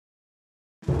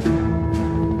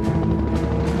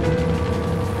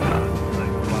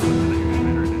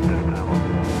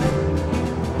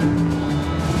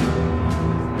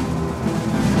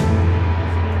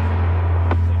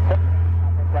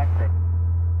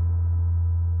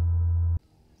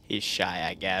He's shy,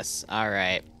 I guess.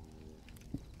 Alright.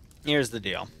 Here's the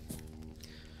deal.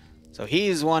 So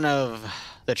he's one of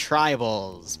the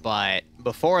tribals, but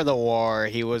before the war,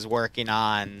 he was working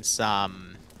on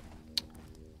some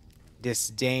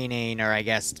disdaining, or I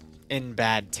guess in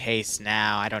bad taste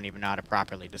now. I don't even know how to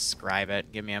properly describe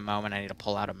it. Give me a moment, I need to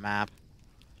pull out a map.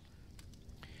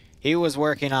 He was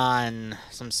working on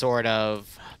some sort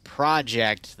of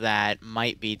project that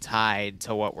might be tied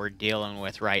to what we're dealing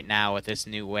with right now with this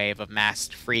new wave of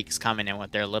masked freaks coming in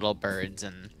with their little birds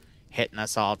and hitting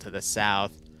us all to the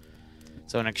south.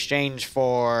 So in exchange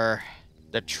for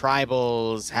the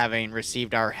tribals having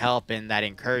received our help in that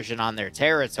incursion on their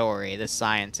territory, this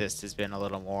scientist has been a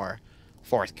little more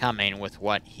forthcoming with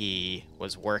what he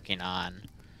was working on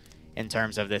in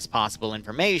terms of this possible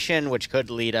information, which could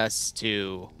lead us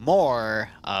to more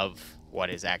of what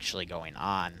is actually going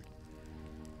on.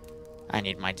 I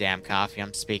need my damn coffee.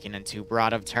 I'm speaking in too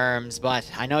broad of terms, but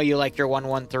I know you like your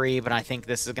 113, but I think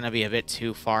this is going to be a bit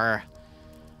too far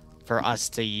for us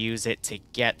to use it to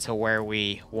get to where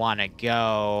we want to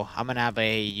go. I'm going to have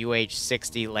a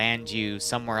UH-60 land you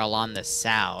somewhere along the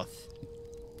south.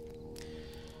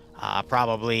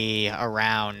 Probably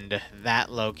around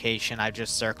that location I've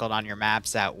just circled on your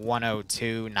maps at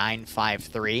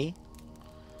 102,953.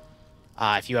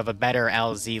 If you have a better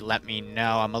LZ, let me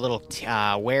know. I'm a little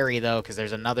wary, though, because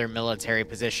there's another military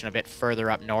position a bit further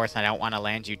up north, and I don't want to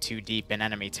land you too deep in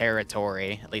enemy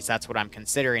territory. At least that's what I'm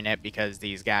considering it, because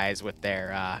these guys with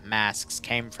their masks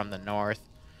came from the north.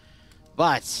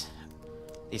 But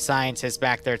the scientist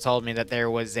back there told me that there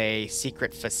was a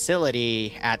secret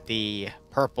facility at the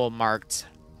purple-marked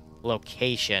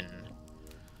location,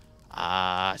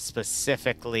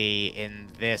 specifically in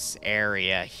this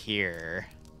area here.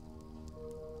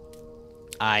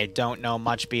 I don't know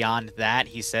much beyond that.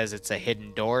 He says it's a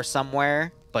hidden door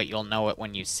somewhere, but you'll know it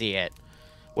when you see it.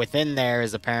 Within there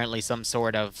is apparently some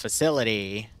sort of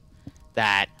facility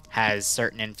that has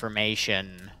certain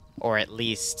information, or at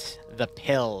least the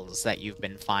pills that you've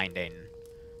been finding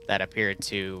that appear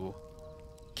to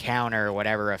counter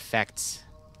whatever effect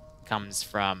comes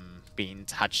from being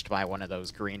touched by one of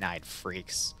those green-eyed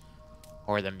freaks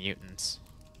or the mutants.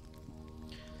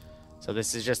 So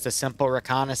this is just a simple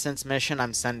reconnaissance mission.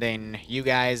 I'm sending you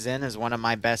guys in as one of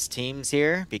my best teams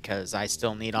here because I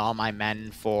still need all my men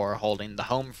for holding the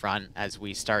home front as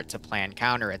we start to plan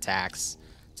counterattacks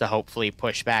to hopefully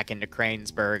push back into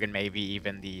Cranesburg and maybe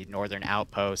even the northern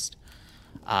outpost.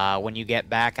 When you get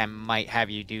back, I might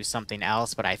have you do something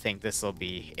else, but I think this will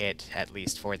be it, at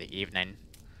least for the evening.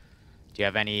 Do you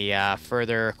have any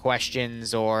further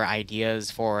questions or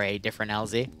ideas for a different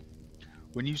LZ?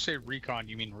 When you say recon,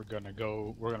 you mean we're gonna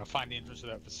find the entrance to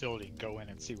that facility and go in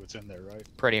and see what's in there, right?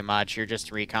 Pretty much. You're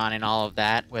just reconning all of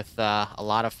that with a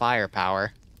lot of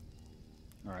firepower.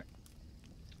 All right.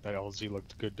 That LZ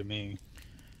looked good to me.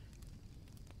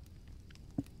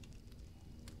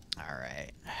 All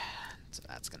right. So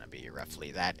that's going to be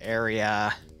roughly that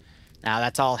area. Now,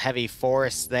 that's all heavy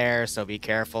forest there, so be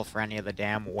careful for any of the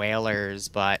damn whalers,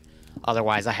 but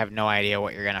otherwise I have no idea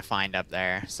what you're going to find up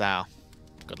there, so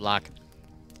good luck.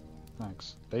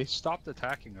 Thanks. They stopped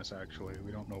attacking us, actually.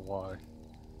 We don't know why.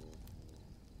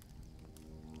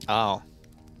 Oh.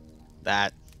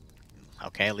 That...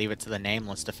 Okay, leave it to the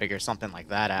Nameless to figure something like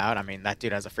that out. I mean, that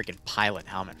dude has a freaking pilot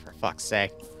helmet, for fuck's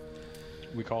sake.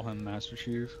 We call him Master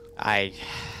Chief. Over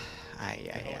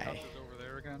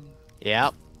there again?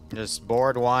 Yep. Just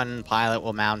board one, pilot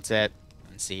will mount it,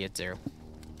 and see you through.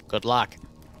 Good luck.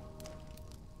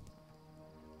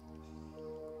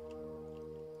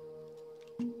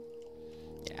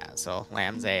 Yeah, so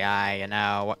Lamb's AI, you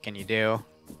know, what can you do?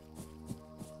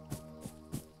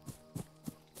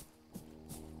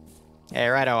 Hey,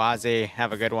 righto, Ozzy.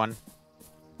 Have a good one.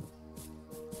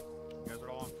 You guys are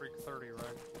all on Freak 30, right?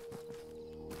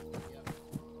 Yep.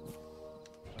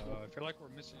 I feel like we're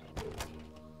missing...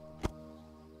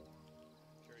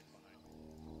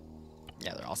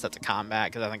 Yeah, they're all set to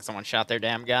combat because I think someone shot their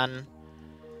damn gun.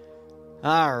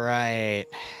 Alright.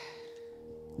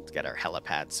 Let's get our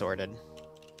helipad sorted.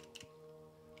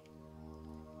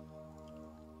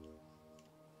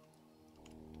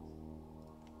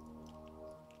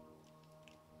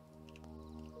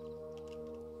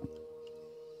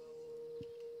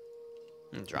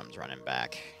 And drum's running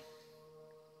back.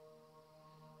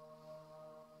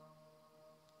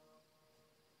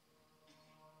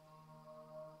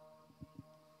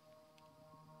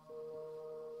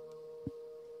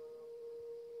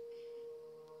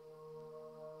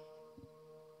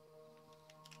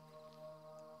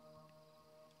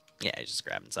 Yeah, he's just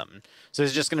grabbing something. So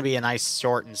it's just going to be a nice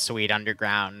short and sweet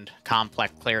underground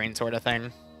complex clearing sort of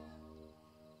thing.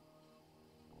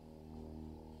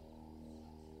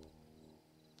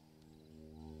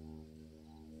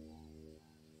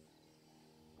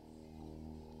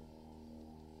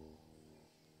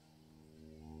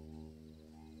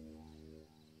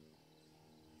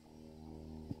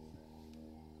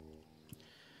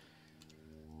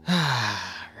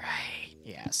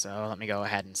 so let me go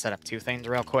ahead and set up 2 things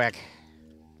real quick.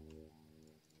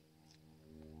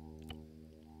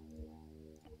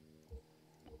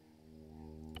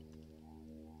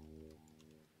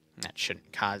 That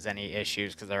shouldn't cause any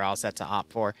issues because they're all set to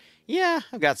opt for. Yeah,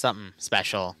 I've got something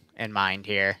special in mind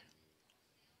here.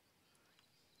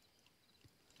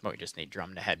 But we just need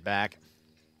Drum to head back.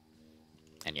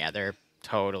 And yeah, they're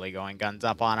totally going guns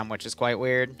up on him, which is quite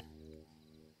weird.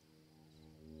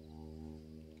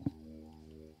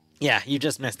 Yeah, you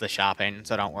just missed the shopping,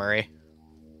 so don't worry.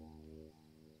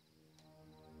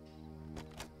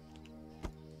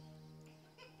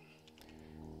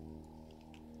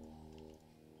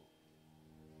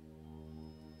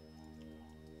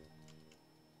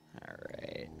 All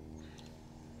right.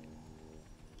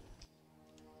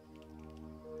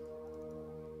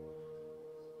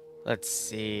 Let's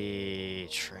see.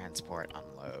 Transport,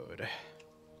 unload.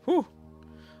 Whew.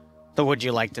 The would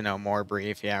you like to know more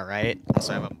brief? Yeah, right?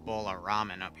 Also have a bowl of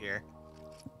ramen up here.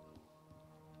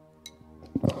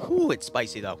 Ooh, it's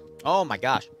spicy though. Oh my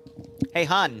gosh. Hey,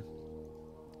 Hun.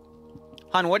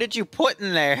 Hun, what did you put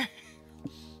in there?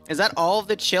 Is that all of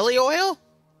the chili oil?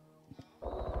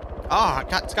 Oh,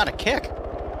 it's got a kick.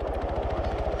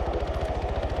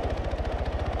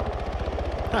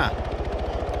 Huh.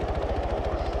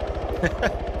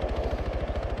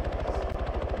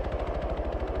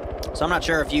 So I'm not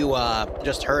sure if you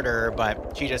just heard her,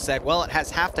 but she just said, well, it has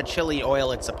half the chili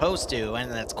oil it's supposed to, and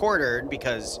then it's quartered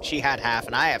because she had half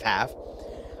and I have half.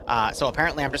 So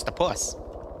apparently I'm just a puss.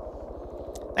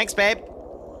 Thanks, babe.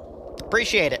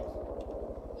 Appreciate it. You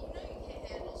know you can't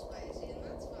handle spicy, and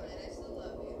that's fine. I still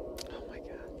love you. Oh my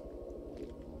god.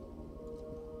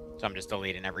 So I'm just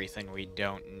deleting everything we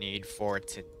don't need for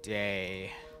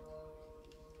today.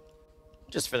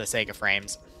 Just for the sake of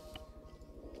frames.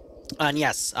 And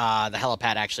yes, the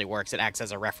helipad actually works. It acts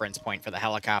as a reference point for the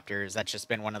helicopters. That's just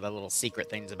been one of the little secret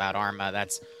things about Arma.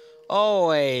 That's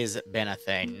always been a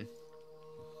thing.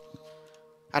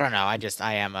 I don't know. I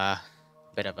am a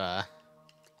bit of a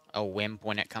wimp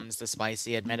when it comes to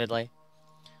spicy, admittedly.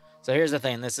 So here's the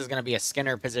thing. This is going to be a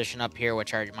Skinner position up here,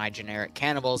 which are my generic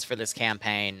cannibals for this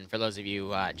campaign. For those of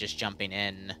you just jumping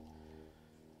in,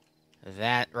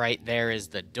 that right there is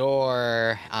the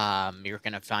door. You're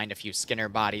going to find a few Skinner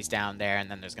bodies down there, and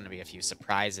then there's going to be a few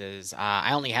surprises.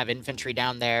 I only have infantry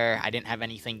down there. I didn't have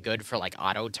anything good for, like,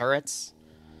 auto turrets.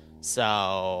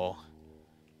 So,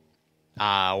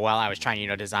 while I was trying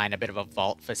to, design a bit of a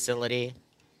vault facility,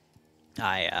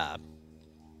 I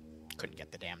couldn't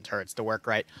get the damn turrets to work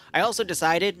right. I also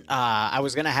decided I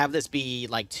was going to have this be,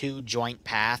 like, 2 joint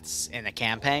paths in the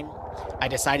campaign. I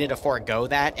decided to forego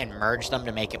that and merge them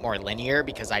to make it more linear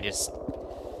because I just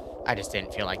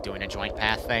didn't feel like doing a joint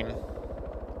path thing.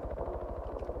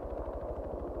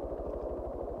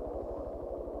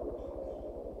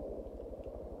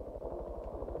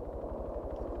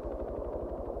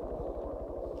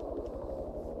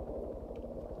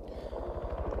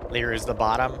 Liru's the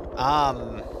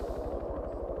bottom.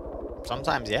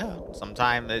 Sometimes, yeah.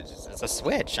 Sometimes it's a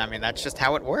switch. I mean, that's just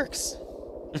how it works.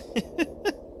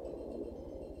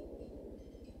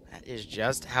 That is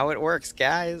just how it works,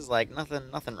 guys. Like,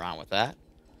 nothing wrong with that.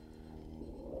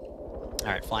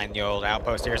 Alright, flying the old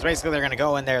outpost here. So basically, they're going to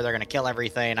go in there, they're going to kill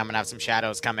everything. I'm going to have some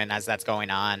shadows come in as that's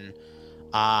going on.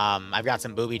 I've got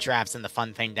some booby traps and the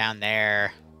fun thing down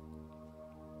there.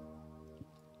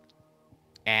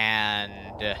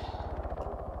 And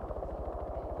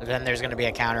then there's going to be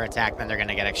a counterattack, then they're going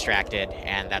to get extracted,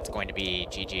 and that's going to be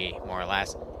GG, more or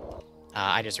less.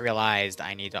 I just realized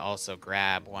I need to also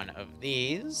grab one of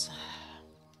these.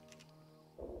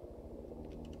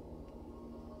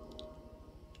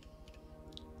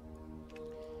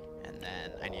 And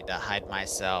then I need to hide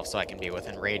myself so I can be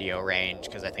within radio range,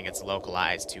 because I think it's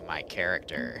localized to my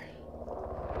character.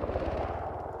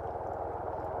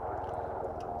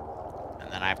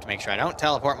 And then I have to make sure I don't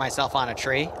teleport myself on a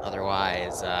tree,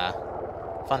 otherwise,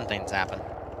 fun things happen.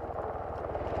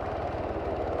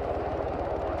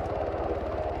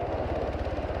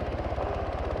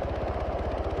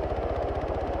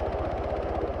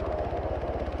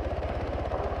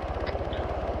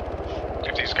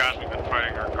 If these guys we've been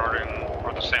fighting are guarding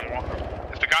are the same one,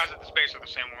 if the guys at this base are the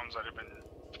same ones that have been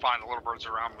flying the little birds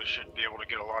around, we should be able to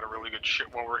get a lot of really good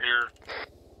shit while we're here.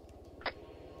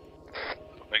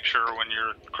 Make sure when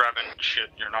you're grabbing shit,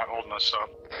 you're not holding us up.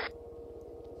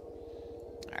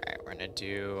 Alright, we're gonna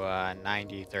do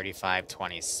 90, 35,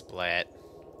 20 split.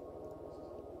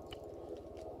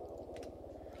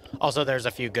 Also, there's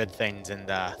a few good things in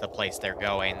the place they're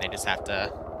going. They just have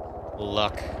to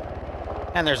look.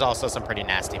 And there's also some pretty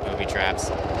nasty booby traps.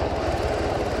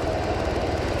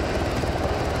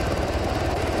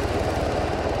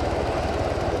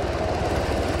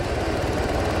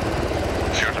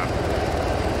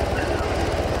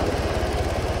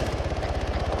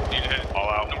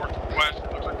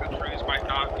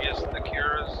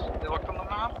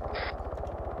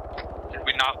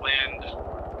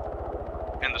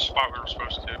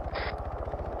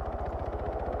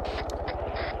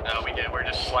 we did. We're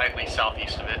just slightly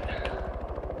southeast of it.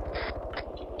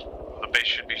 The base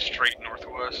should be straight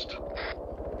northwest.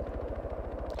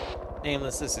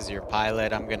 Nameless, this is your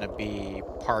pilot. I'm gonna be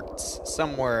parked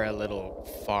somewhere a little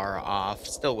far off,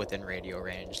 still within radio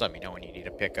range. Let me know when you need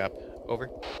a pickup. Over.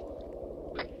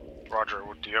 Roger,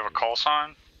 do you have a call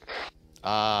sign?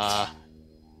 Hawk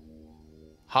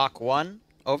 1,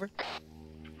 over.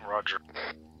 Roger.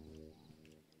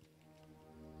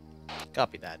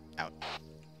 Copy that, out.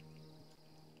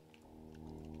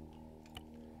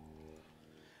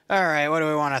 Alright, what do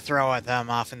we want to throw at them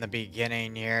off in the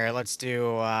beginning here? Let's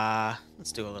do a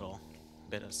little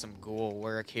bit of some ghoul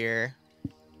work here.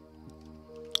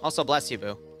 Also, bless you,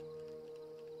 boo.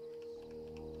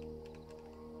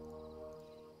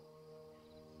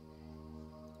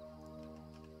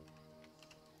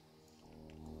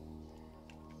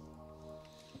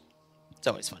 It's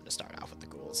always fun to start off with the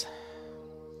ghouls.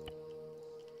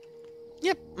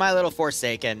 Yep, my little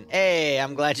Forsaken. Hey,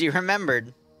 I'm glad you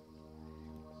remembered.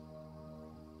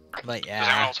 But yeah. Does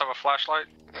anyone else have a flashlight?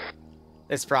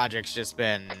 This project's just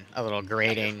been a little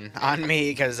grating on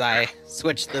me because I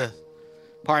switched the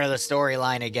part of the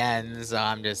storyline again, so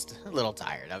I'm just a little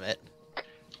tired of it.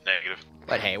 Negative.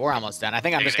 But hey, we're almost done. I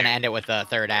think I'm just going to end it with the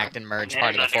third act and merge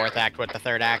part of the fourth act with the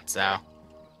third act, so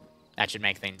that should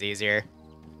make things easier.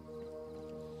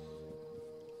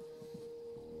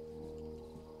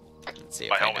 Let's see if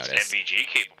My I helmet's notice. NVG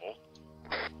capable.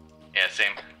 Yeah,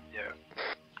 same. Yeah.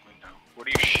 What are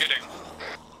you shitting?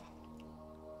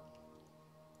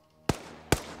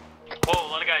 Whoa, a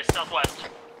lot of guys southwest.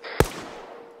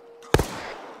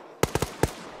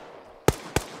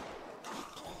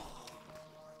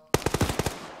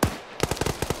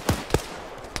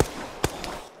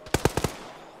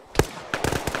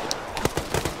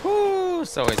 Woo,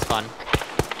 it's always fun.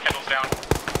 Kendall's down.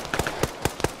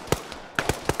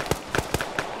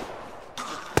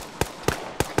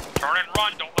 Turn and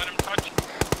run, don't let him touch you.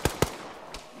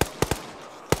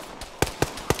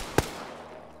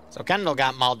 So Kendall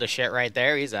got mauled to shit right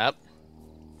there. He's up.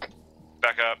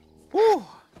 Back up. Woo! Oh,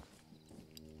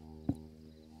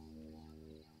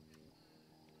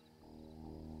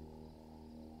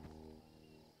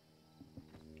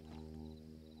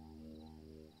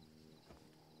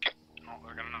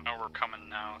 they're gonna know we're coming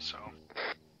now, so.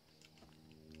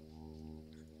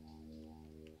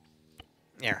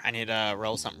 Here, I need to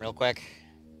roll something real quick.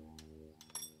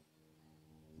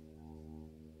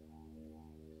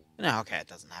 No, okay, it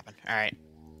doesn't happen. Alright.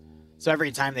 So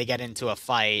every time they get into a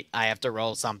fight, I have to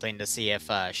roll something to see if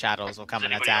shadows will come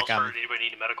and attack them. Anybody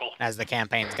need a medical? As the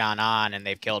campaign's gone on and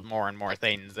they've killed more and more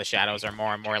things, the shadows are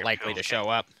more and more likely to show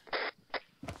up.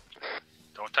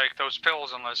 Don't take those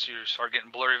pills unless you start getting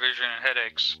blurry vision and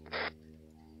headaches.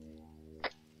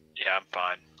 Yeah, I'm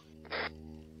fine.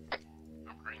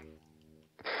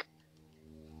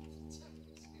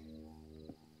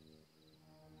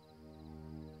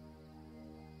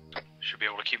 Should be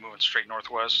able to keep moving straight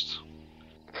northwest.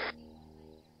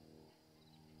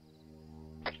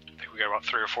 I think we got about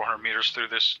 300 or 400 meters through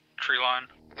this tree line.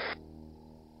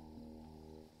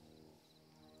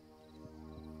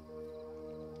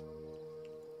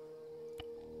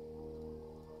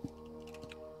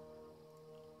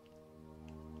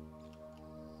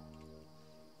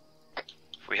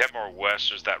 If we head more west,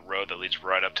 there's that road that leads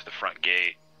right up to the front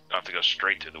gate. Don't have to go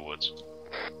straight through the woods.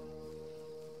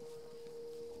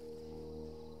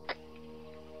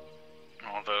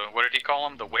 Well, what did he call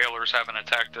them? The whalers haven't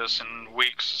attacked us in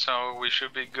weeks, so we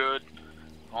should be good.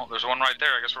 Well, there's one right there.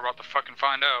 I guess we're about to fucking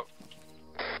find out.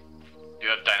 You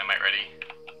have dynamite ready.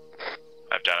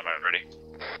 I have dynamite ready.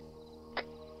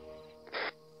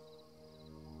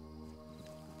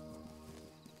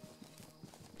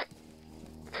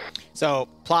 So,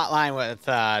 plotline with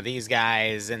these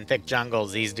guys in thick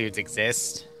jungles, these dudes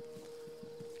exist.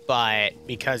 But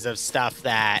because of stuff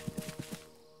that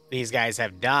these guys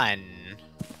have done,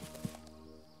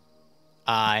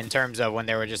 in terms of when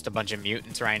there were just a bunch of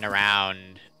mutants running around,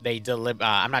 they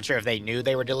I'm not sure if they knew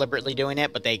they were deliberately doing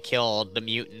it, but they killed the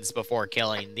mutants before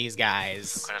killing these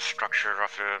guys. What kind of structure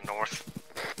roughly north?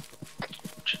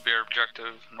 Should be our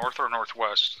objective. North or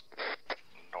northwest?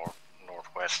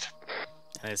 Northwest.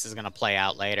 And this is gonna play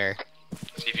out later.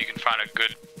 See if you can find a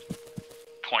good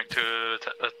point to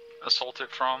assault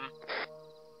it from.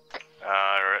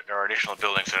 There are additional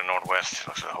buildings to the northwest.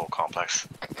 Looks like the whole complex.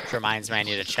 Which reminds me I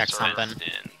need to check something.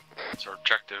 It's our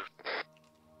objective.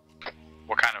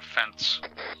 What kind of fence?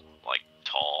 Like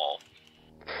tall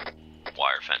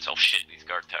wire fence. Oh shit, these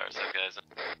guard towers, that guy's.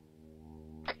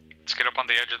 Let's get up on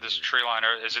the edge of this tree line.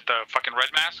 Is it the fucking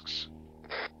red masks?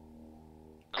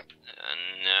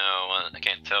 No, I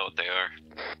can't tell what they are.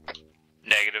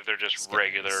 if they're just Skinners.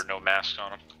 regular, no masks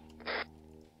on them.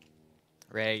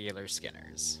 Regular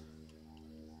Skinners.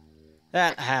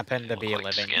 That happened to Look be like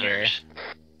living Skinners.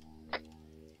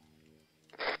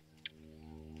 I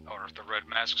wonder if the red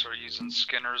masks are using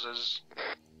Skinners as. here.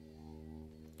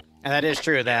 And that is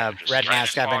true. The just red cannon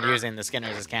mask have been fodder. using the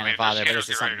Skinners as I cannon mean, if fodder, they're but Skinners,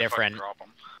 this is get something ready to fucking different. drop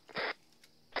 'em.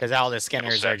 Because all the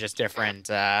Skinners are just different,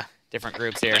 different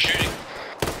groups here. They're shooting.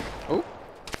 Ooh.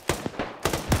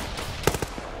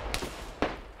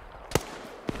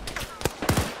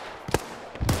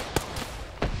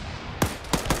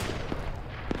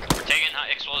 We're taking high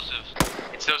explosives.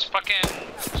 It's those fucking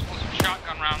explosive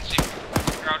shotgun rounds. So you can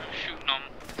figure out who's shooting them.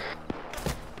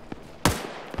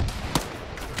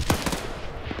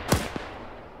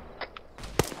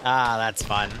 Ah, that's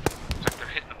fun. It's like they're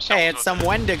hitting themselves. Hey, it's with some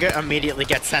Wendigo immediately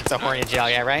gets sent to horny jail,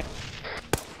 yeah, right?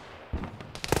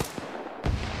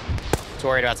 Just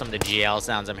worried about some of the GL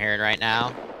sounds I'm hearing right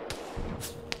now.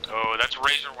 Oh, that's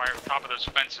razor wire on top of those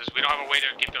fences. We don't have a way to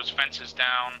get those fences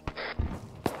down.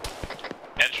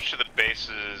 Entrance to the base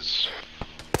is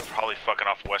probably fucking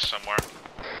off west somewhere.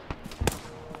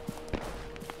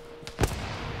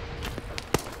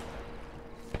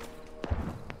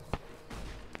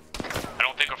 I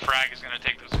don't think a frag is gonna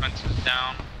take those fences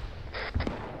down.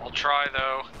 I'll try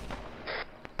though.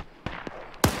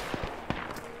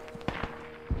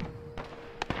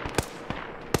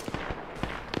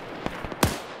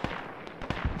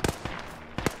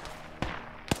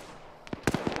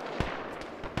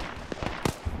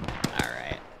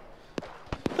 Alright.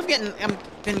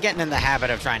 I've been getting in the habit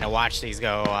of trying to watch these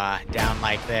go down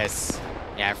like this.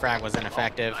 Yeah, frag was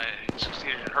ineffective. I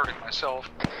succeeded in hurting myself,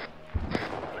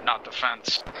 but not the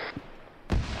fence.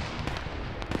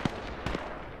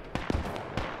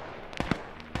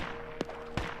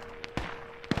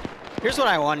 Here's what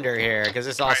I wonder here, because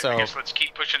this Alright, also... I guess let's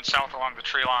keep pushing south along the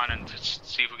tree line and just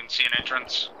see if we can see an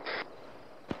entrance.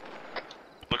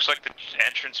 Looks like the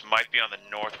entrance might be on the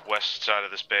northwest side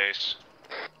of this base.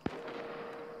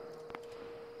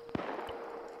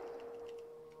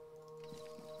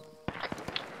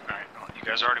 Alright, well, you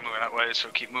guys are already moving that way, so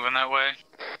keep moving that way.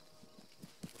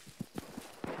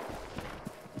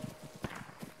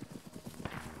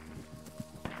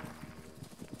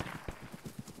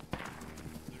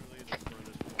 Literally the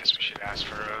furthest. Guess we should ask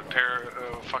for a pair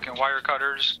of fucking wire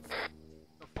cutters.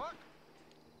 The fuck?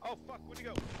 Oh fuck, where'd he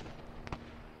go?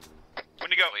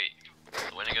 When you go? Wait,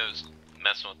 the Wendigo's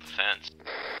messing with the fence.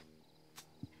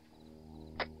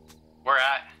 Where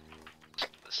at?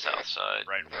 The south side.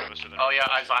 Right in front of us. To the Oh yeah,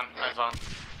 northwest. eyes on.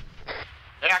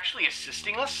 They're actually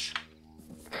assisting us?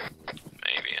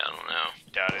 Maybe, I don't know.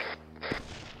 Doubt it.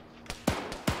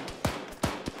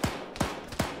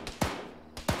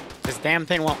 This damn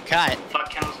thing won't cut. Shot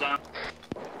cannons down.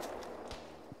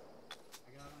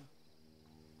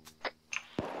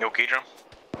 No key drum?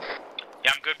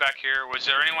 Yeah, I'm good back here. Was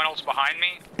there anyone else behind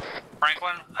me?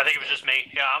 Franklin? I think it was just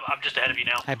me. Yeah, I'm just ahead of you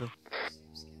now. Hi, Boo.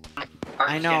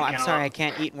 I know, I'm sorry, I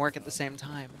can't eat and work at the same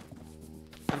time.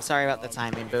 I'm sorry about the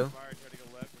timing, Boo. Fire, try to go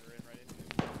left, we ran right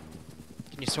into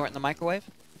it. Can you store it in the microwave?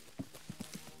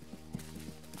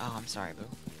 Oh, I'm sorry, Boo.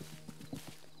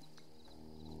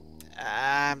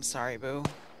 I'm sorry, Boo.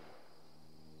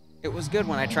 It was good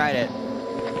when I tried it.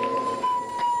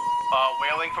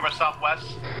 Wailing from our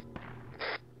southwest.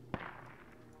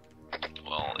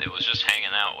 Well, it was just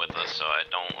hanging out with us, so I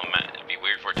don't imagine it'd be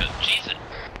weird for it to. Jesus!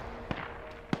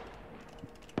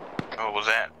 Oh, what was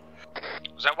that?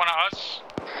 Was that one of us?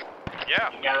 Yeah.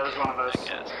 Yeah, that was one of I us.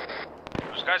 guess.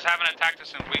 Those guys haven't attacked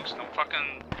us in weeks. Don't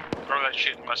fucking throw that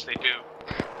shit unless they do.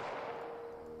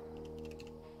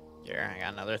 Here, I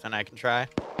got another thing I can try.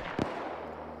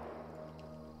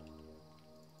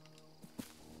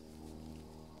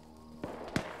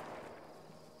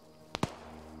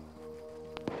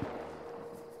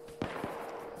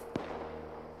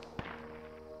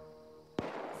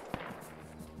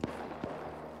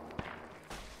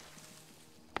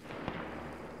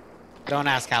 Don't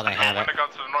ask how they have it. Go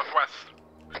to the northwest.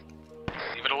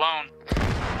 Leave it alone.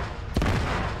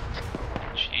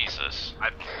 Jesus. I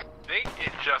think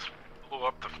it just blew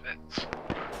up the fence.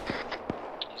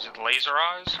 Is it laser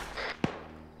eyes?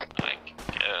 I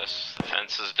guess. The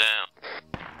fence is down.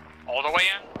 All the way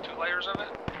in? 2 layers of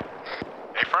it?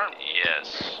 Hey, firm.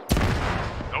 Yes.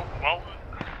 Nope, well...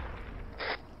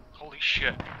 Holy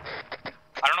shit.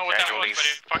 I don't know what that was, but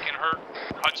it fucking hurt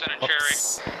Hudson and Cherry.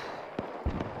 Oops.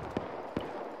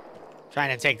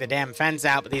 Trying to take the damn fence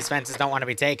out, but these fences don't want to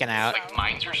be taken out. Like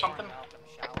mines or something?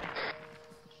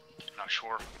 Not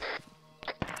sure.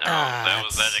 No, Ah, that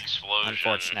was that that's explosion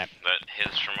unfortunate. that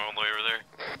hits from all the way over there.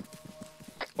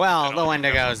 Well, the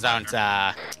Wendigos don't,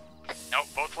 Nope,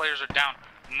 Both layers are down.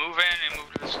 Move in and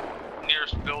move to this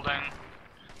nearest building.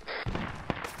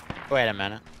 Wait a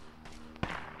minute.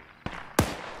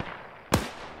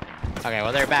 Okay,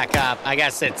 well, they're back up. I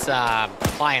guess it's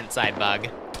client-side bug.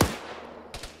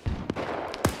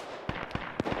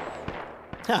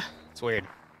 Huh, it's weird.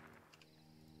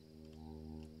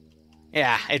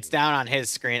 Yeah, it's down on his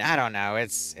screen. I don't know.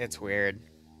 It's weird.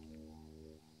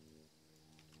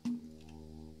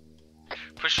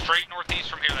 Push straight northeast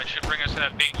from here. That should bring us to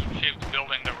that big U-shaped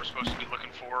building that we're supposed to be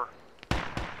looking for.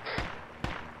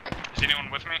 Is anyone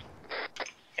with me?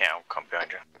 Yeah, I'll come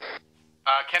behind you.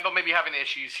 Kendall may be having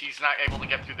issues. He's not able to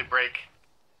get through the break.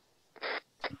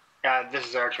 Yeah, this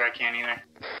is Archer. I can't either.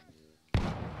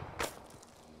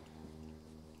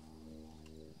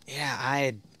 Yeah,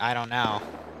 I don't know.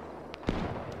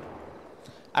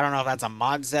 I don't know if that's a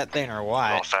mod set thing or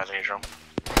what. All sides neutral.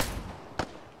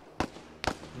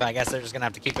 But I guess they're just gonna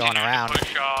have to keep going around.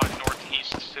 Push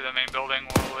northeast to the main building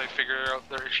while they figure out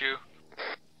their issue.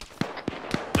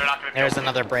 They're not gonna. There's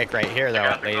another break right here, though,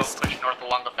 at least. Push north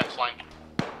along the fence line.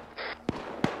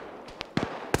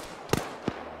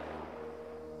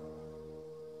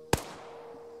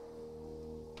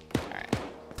 Alright.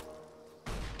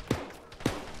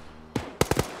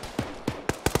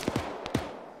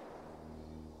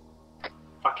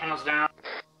 Fuck, Kendall's down.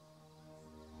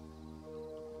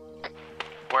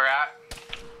 Where at?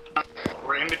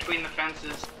 We're in between the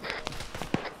fences.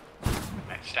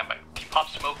 Right, stand by. Can you pop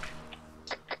smoke?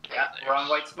 Yeah, we're on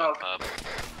white smoke.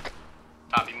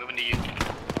 Tommy, moving to you.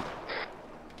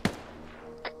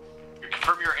 You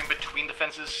confirm you're in between the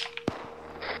fences?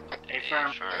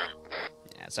 Affirm.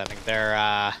 Yeah, so I think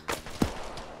they're,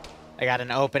 they got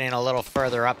an opening a little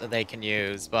further up that they can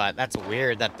use, but that's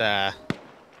weird that the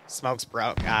smoke's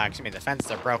the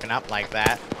fences are broken up like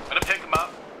that. I'm gonna pick them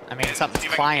up. I mean, something's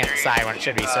client side when it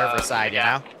should be server side,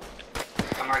 yeah. you know?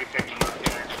 I'm already picking them up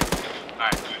here.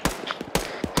 Alright.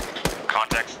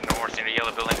 Contacts north in the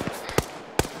yellow building.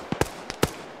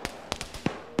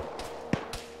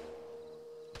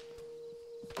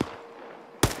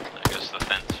 I guess the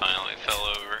fence finally fell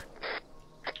over.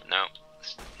 No.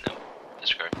 No.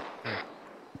 Discard.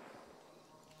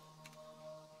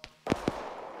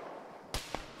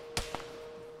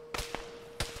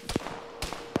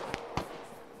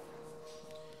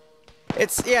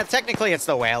 Yeah, technically it's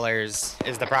the whalers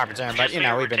is the proper term, but, you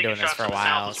know, we've been doing this for a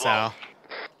while, so I'm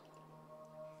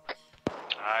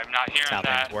not hearing that's how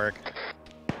that. things work.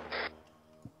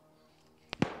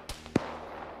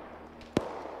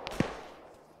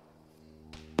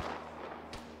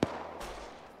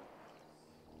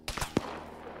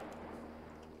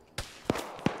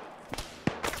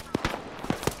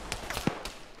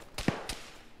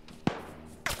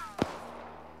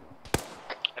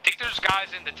 I think there's guys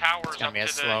in the towers. It's gonna be a up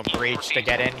to slow the breach to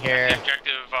get in the here.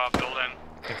 objective building.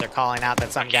 I think they're calling out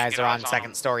that some guys are on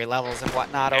second story levels and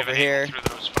whatnot over here. Through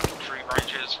those fucking tree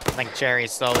branches. I think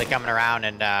Cherry's slowly coming around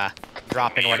and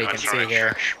dropping what he can see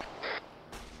here.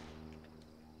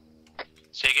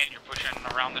 Say again, you're pushing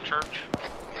around the church?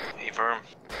 Affirm.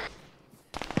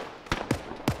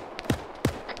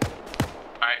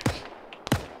 Alright.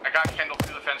 I got Kendall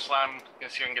through the fence line.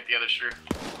 Gonna see if I can get the others through.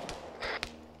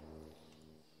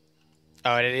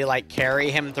 Oh, did he, like,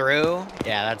 carry him through?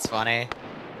 Yeah, that's funny.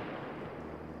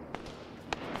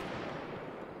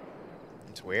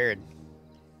 It's weird.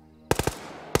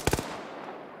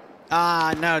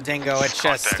 No, Dingo, it's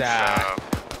just, for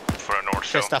a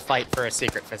north just a fight for a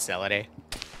secret facility.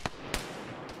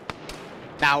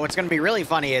 Now, what's gonna be really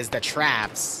funny is the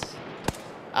traps,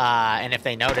 and if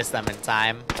they notice them in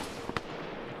time.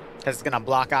 Because it's going to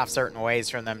block off certain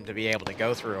ways for them to be able to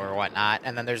go through or whatnot.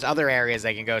 And then there's other areas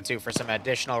they can go to for some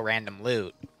additional random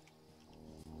loot.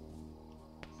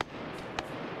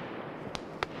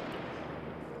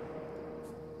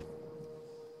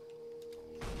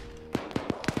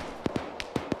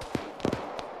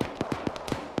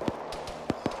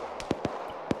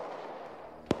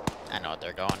 I know what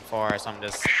they're going for, so I'm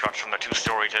just... Shots from the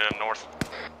two-story to the north.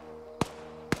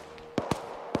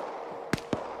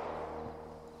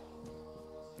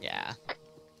 Yeah.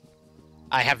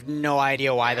 I have no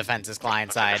idea why the fence is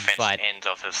client side, the fence but ends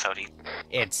off the southeast.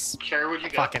 it's Cherry, where'd you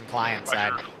go? fucking client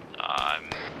side. I'm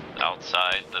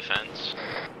outside the fence.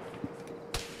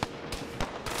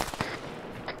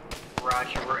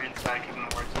 Roger, we're inside, keeping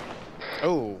the words.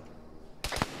 Oh.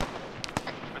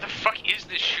 Where the fuck is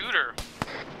this shooter?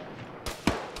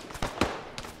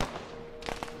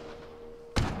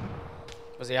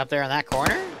 Was he up there in that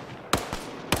corner?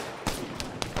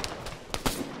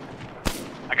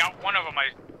 I got one of them.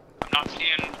 I'm not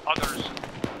seeing others.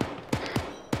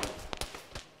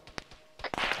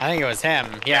 I think it was him.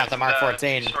 Yeah, the Mark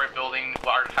 14. Two-story building,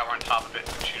 water tower on top of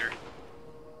it. Shooter.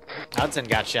 Hudson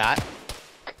got shot.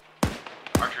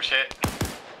 Archer's hit.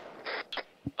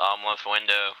 Bomb left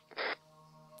window.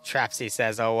 Trapsy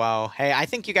says, oh, whoa. Hey, I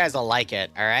think you guys will like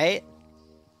it, all right?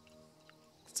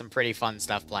 Some pretty fun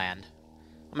stuff planned.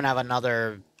 I'm going to have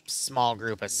another small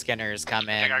group of Skinners come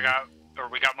in. I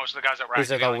think we got most of the guys that were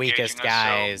These are the actively weakest engaging us,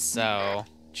 guys, so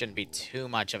shouldn't be too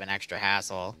much of an extra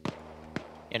hassle.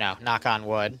 You know, knock on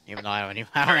wood, even though I don't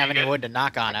have any wood to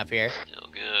knock on up here. Still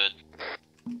good.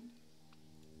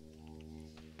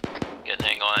 Getting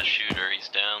hang on that shooter, he's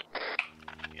down.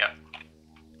 Yep.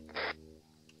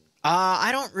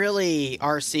 I don't really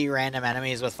RC random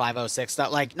enemies with 506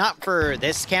 stuff. Like, not for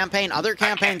this campaign. Other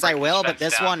campaigns I will, but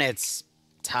this one, it's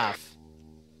tough.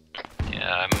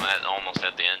 Yeah, I'm almost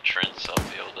at the entrance. I'll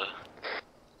be able to...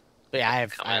 But yeah,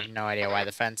 I have no idea why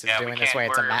the fence is doing this way.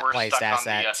 It's a we're map-placed stuck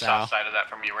asset, on the, so... south side of that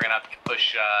from you. We're gonna have to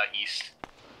push east.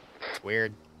 It's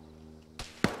weird.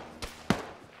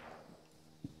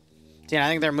 See, I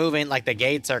think they're moving, like, the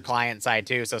gates are client-side,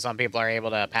 too, so some people are able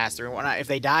to pass through. If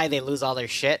they die, they lose all their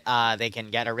shit. They can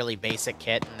get a really basic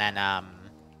kit and then,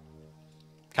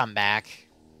 come back.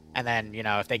 And then, you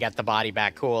know, if they get the body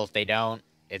back, cool. If they don't,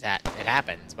 it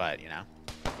happens, but, you know,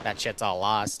 that shit's all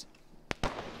lost.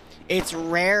 It's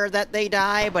rare that they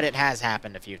die, but it has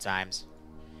happened a few times.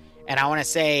 And I want to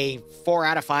say 4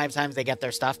 out of 5 times they get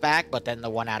their stuff back, but then the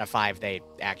 1 out of 5 they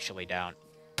actually don't.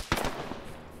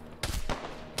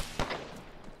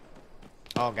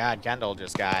 Oh god, Kendall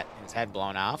just got his head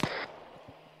blown off.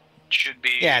 Should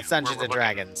be... Yeah, it's Dungeons and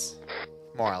Dragons.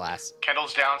 More or less.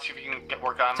 Kendall's down, see if you can get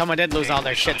work on. Someone did lose all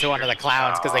their shit to one of the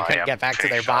clowns because they couldn't get back to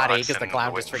their body because the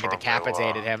clown just freaking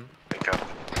decapitated him. Pick up.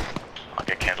 I'll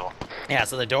get Kendall. Yeah,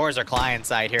 so the doors are client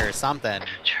side here or something.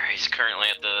 Jerry's currently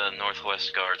at the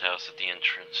northwest guardhouse at the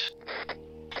entrance.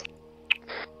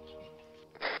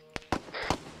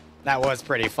 That was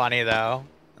pretty funny though.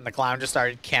 And the clown just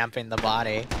started camping the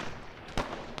body.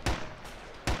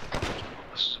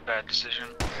 This is a bad decision.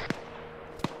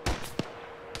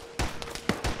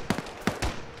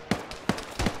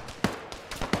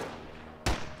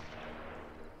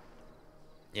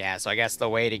 Yeah, so I guess the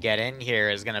way to get in here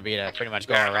is going to be to pretty much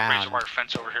go Razor around. wire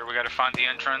fence over here. We got to find the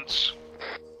entrance.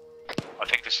 I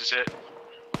think this is it.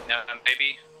 No,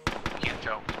 maybe. Can't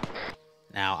tell.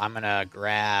 Now I'm going to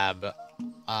grab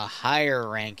a higher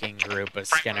ranking group of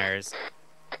Skinners.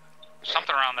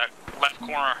 Something around that left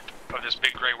corner of this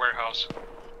big gray warehouse.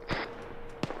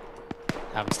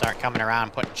 Have them start coming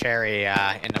around, putting Cherry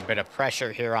in a bit of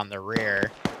pressure here on the rear.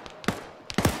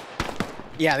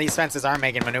 Yeah, these fences are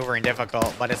making maneuvering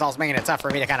difficult, but it's also making it tough for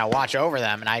me to kind of watch over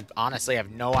them, and I honestly have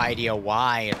no idea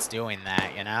why it's doing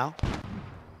that, you know?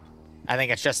 I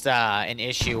think it's just an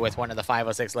issue with one of the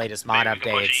 506 latest mod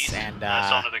updates, and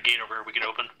saw another gate over here we could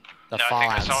open. the No, I Fallout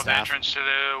think I saw stuff. the entrance to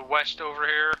the west over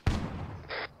here.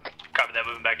 Copy that,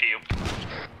 moving back to you.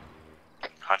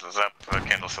 Hunters up,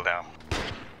 Kendall's still down.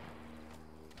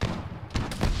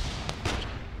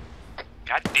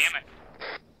 God damn it.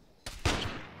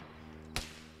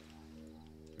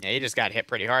 Yeah, he just got hit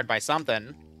pretty hard by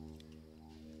something.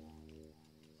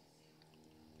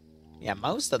 Yeah,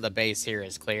 most of the base here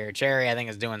is clear. Cherry, I think,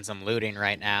 is doing some looting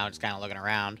right now, just kind of looking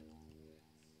around.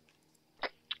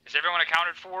 Is everyone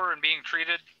accounted for and being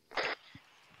treated?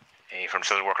 Hey, from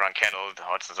still working on Kendall,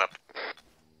 Hudson's up.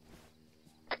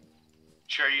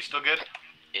 Sure, are you still good?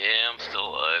 Yeah, I'm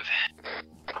still alive.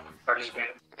 Participate.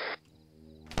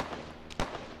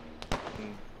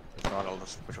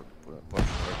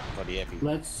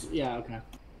 Let's, yeah, okay.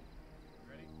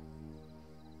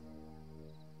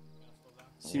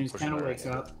 As soon as Kendall wakes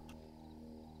up.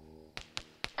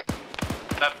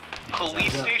 That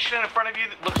police station in front of you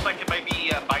that looks like it might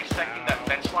be bisecting that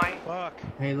fence line. Fuck.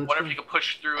 Hey, let's Whatever go. you can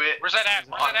push through it. Where's that at?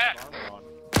 Where's that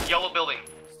at? Yellow building.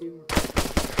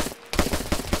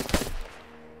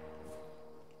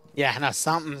 Yeah, no,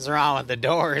 something's wrong with the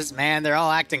doors, man. They're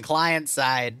all acting client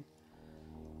side.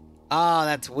 Oh,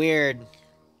 that's weird.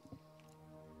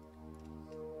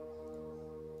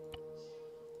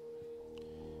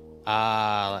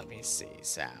 Let me see.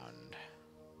 Sound.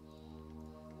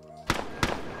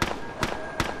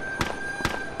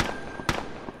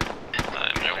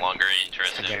 I'm no longer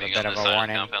interested Just to in give being a bit on of this a side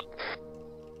warning. of the compound.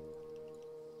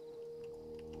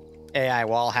 AI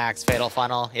wall hacks, fatal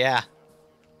funnel. Yeah.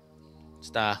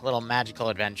 Just a little magical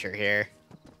adventure here.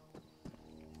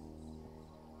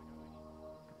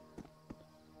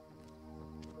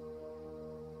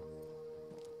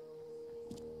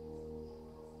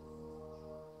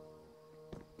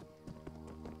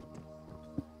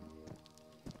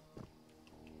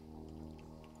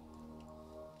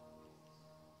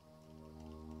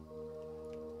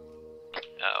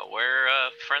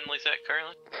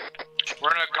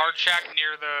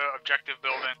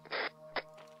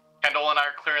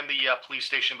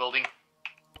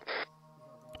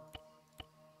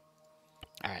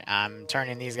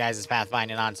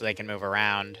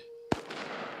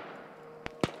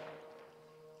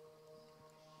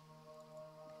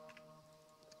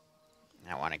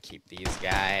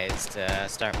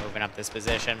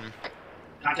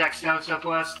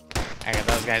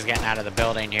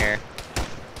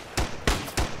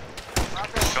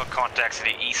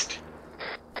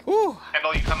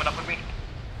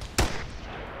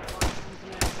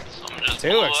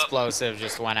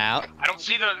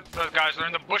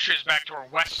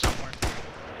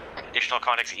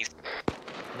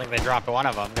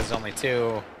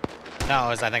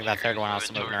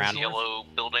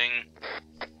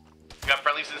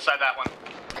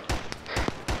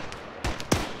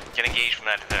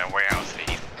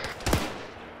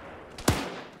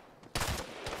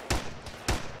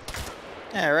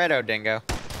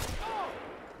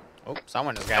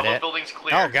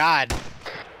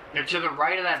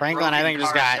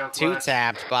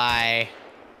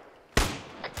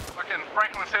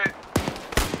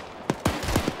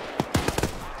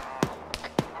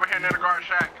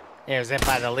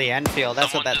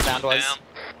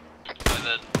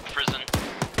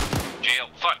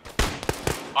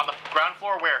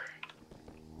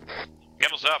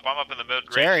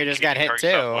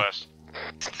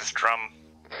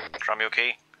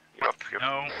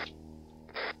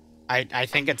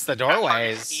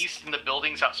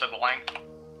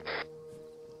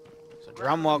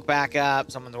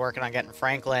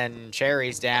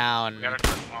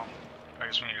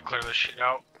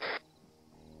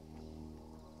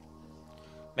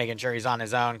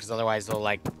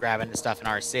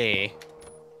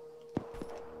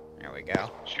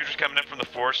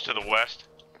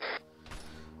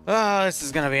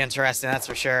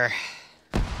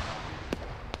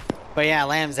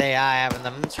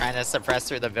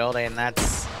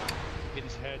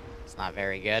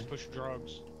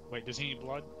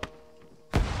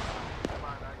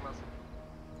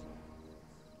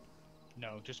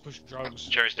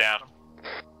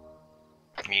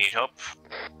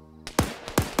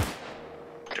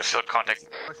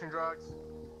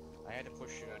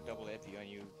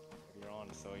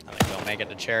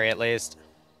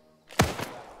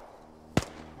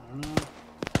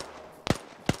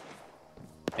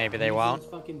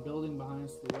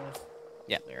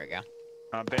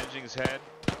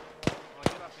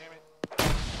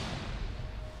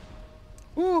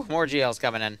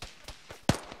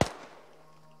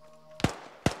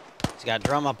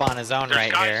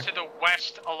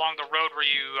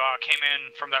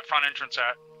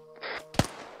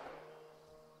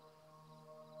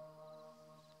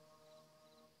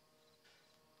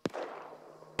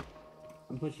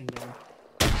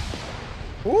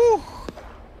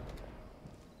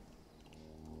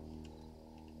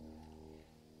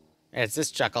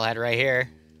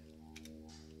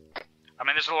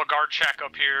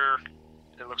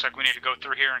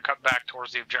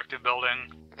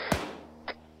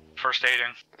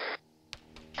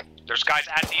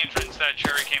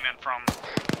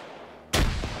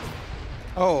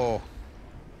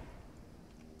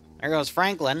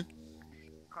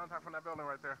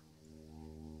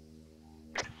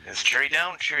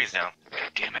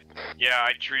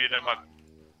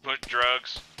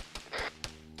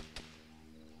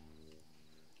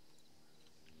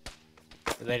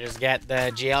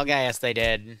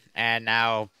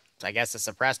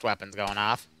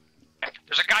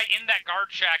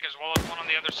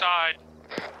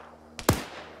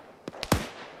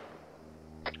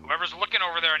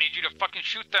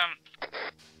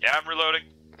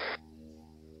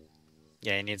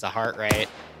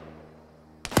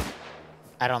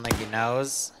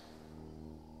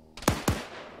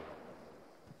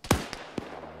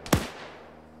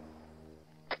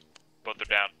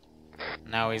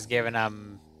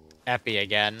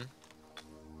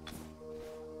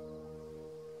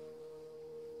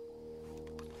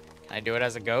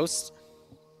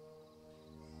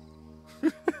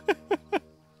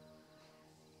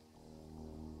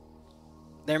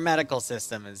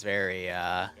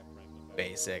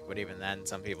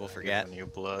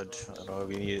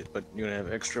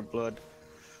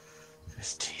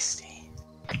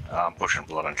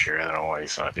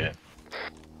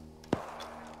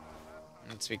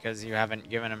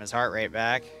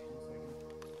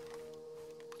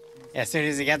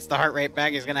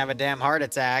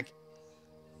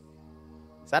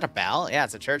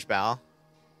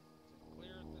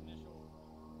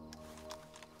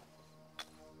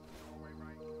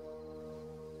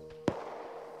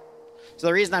 So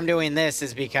the reason I'm doing this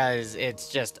is because it's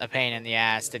just a pain in the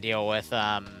ass to deal with,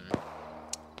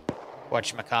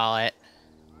 whatchamacallit,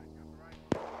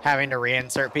 having to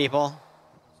reinsert people.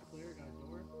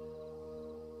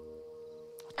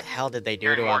 What the hell did they do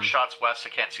to Hearing more him? shots west. I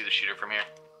can't see the shooter from here.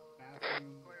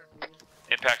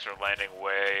 Impacts are landing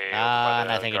way.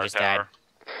 And I think he just died.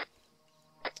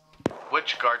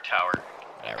 Which guard tower?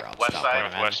 Whatever, I'll West stop side? where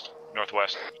I'm at. Northwest.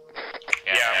 Northwest.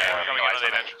 Yeah, We're coming no out eyes of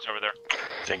on the it. entrance over there.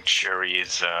 I think Cherry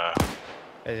is,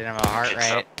 They didn't have a heart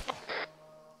Kicks rate.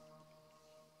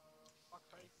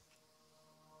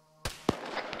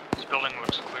 This building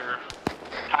looks clear.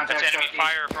 Contact That's enemy southeast.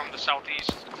 fire from the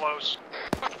southeast. Close.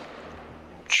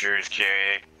 Cherry's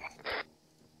KIA.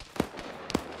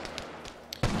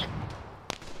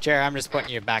 Jer, I'm just putting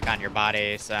you back on your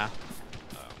body, so.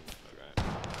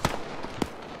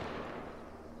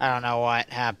 I don't know what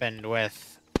happened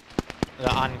with the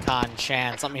uncon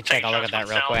chance. Let me take a look at that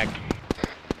real quick.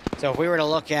 So if we were to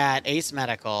look at Ace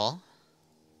Medical.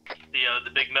 The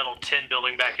big metal tin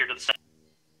building back here to the center.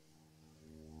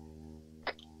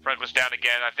 Fred was down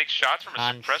again. I think shots from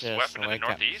a suppressed Conscious weapon in the wake up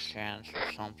northeast. chance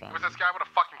or something. Who's this guy with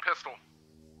a fucking pistol?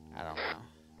 I don't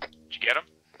know. Did you get him?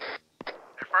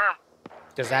 Confirm.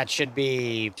 Because that should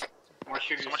be. More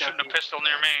shooters Someone shooting a southeast. pistol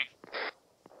near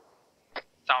me.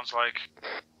 Sounds like.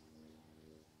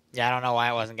 Yeah, I don't know why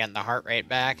I wasn't getting the heart rate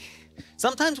back.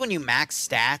 Sometimes when you max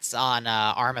stats on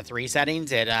Arma 3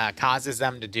 settings, it causes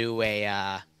them to do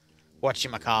a,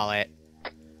 whatchamacallit.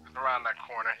 Around that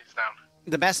corner, he's down.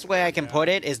 The best way I can put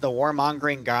it is the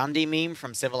warmongering Gandhi meme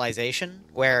from Civilization,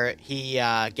 where he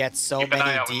gets so Keep an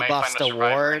many eye out, we might find debuffs a to survivor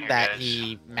war in here, that guys.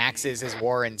 he maxes his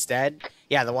war instead.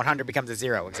 Yeah, the 100 becomes a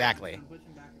 0, exactly.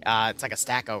 It's like a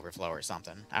stack overflow or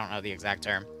something. I don't know the exact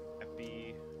term.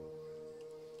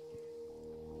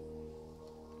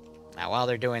 Now, while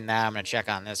they're doing that, I'm going to check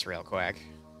on this real quick.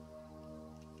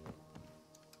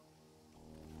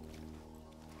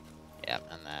 Yep,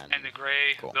 and then... And the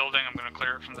gray Cool. building, I'm going to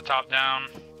clear it from the top down.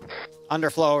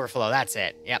 Underflow, overflow, that's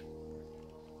it. Yep.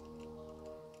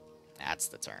 That's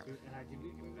the term. Did we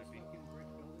do this fucking brick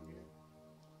building here?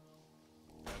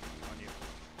 On you.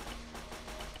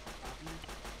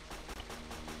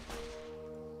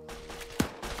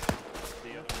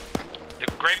 See ya. The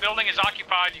gray building is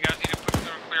occupied. You guys need to push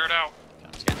through and clear it out.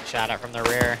 I'm just getting shot at from the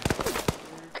rear.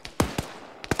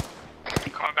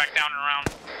 Coming back down and around.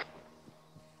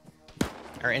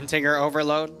 Or Integer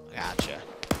overload? Gotcha.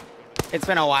 It's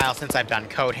been a while since I've done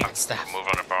coding stuff. Move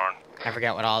on the barn. I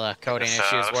forget what all the coding There's,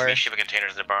 issues looks to were. be shipping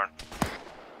containers in the barn.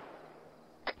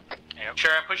 Yep.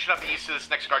 Sure, I'm pushing up east to this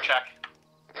next guard check.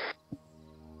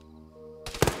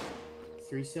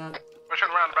 3-shot. Pushing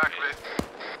around the back of it.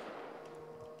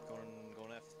 Going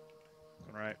left.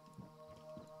 Going right.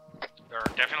 There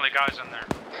are definitely guys in there.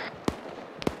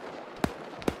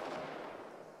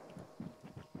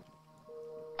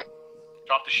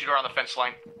 Drop the shooter on the fence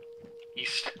line.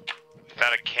 East.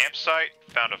 Found a campsite.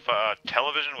 Found a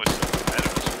television with some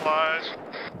medical supplies.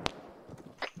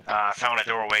 Found a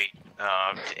doorway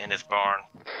in this barn.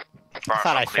 I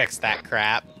thought I fixed that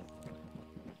crap.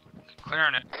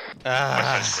 Clearing it.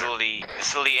 Facility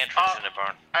entrance in the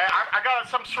barn. I got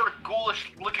some sort of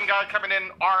ghoulish looking guy coming in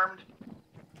armed.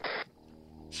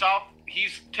 South,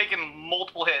 he's taking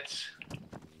multiple hits.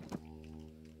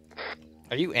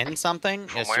 Are you in something?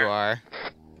 From Yes, where? you are.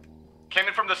 Came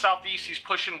in from the southeast, he's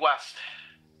pushing west.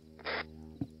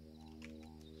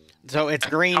 So it's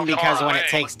green Oh, because when hey. it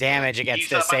takes damage, it gets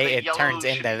He's up by the it yellow turns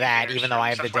into shipping that, containers, even though I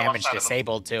have the just right damage outside of them.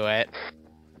 disabled to it.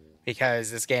 Because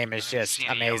this game is just See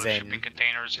any yellow amazing. shipping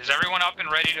containers. Is everyone up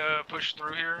and ready to push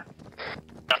through here?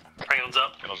 Franklin's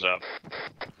up. Fiddles up.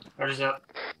 Where's up?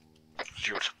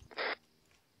 Shoot.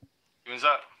 Who's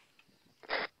up?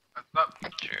 That's up.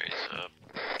 Jerry's up.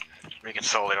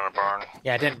 Reconsolidate on the barn.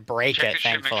 Yeah, I didn't break Check it, the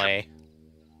shipment thankfully.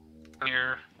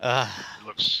 Here. Ugh. It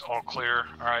looks all clear.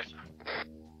 Alright.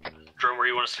 Drone, where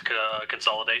you want us to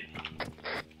consolidate?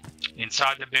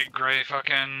 Inside the big gray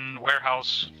fucking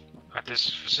warehouse at this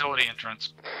facility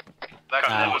entrance. That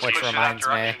guy was which pushing that reminds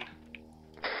me. direction.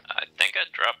 I think I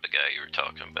dropped the guy you were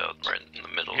talking about right in the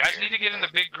middle You guys here. need to get in the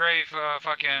big gray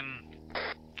fucking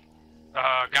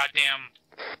goddamn.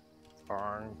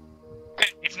 Barn.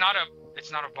 It's not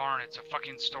a barn. It's a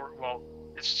fucking store. Well,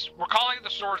 we're calling it the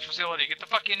storage facility. Get the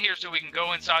fuck in here so we can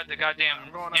go inside the goddamn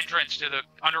I'm going up. entrance to the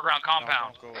underground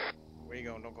compound. Don't go. Where you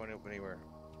going? Don't go anywhere.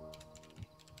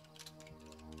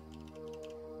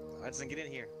 Hudson, get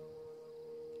in here.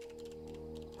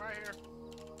 Right here.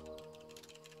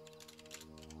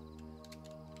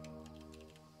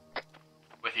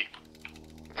 With you.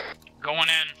 Going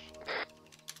in.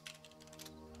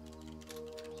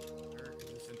 Where is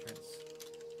this entrance?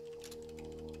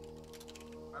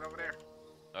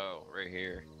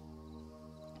 here.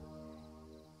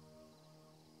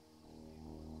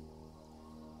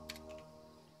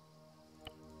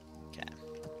 Okay.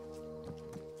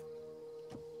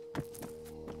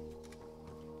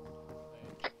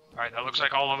 Alright, that looks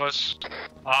like all of us.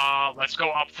 Let's go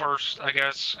up first, I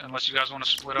guess, unless you guys want to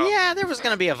split up. Yeah, there was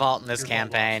gonna be a vault in this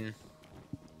campaign.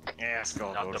 Yeah, let's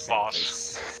go. Not Go the to same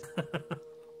boss. place.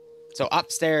 So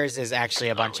upstairs is actually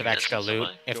a bunch we of extra missing loot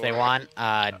somebody? if they want.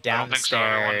 I don't think so.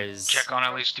 Everyone Downstairs check on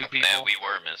at least 2 people. Yeah, we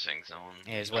were missing someone.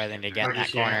 is where they need to get in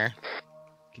that Yeah. corner.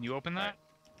 Can you open that?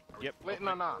 Yep. Wait,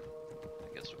 no. I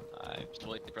guess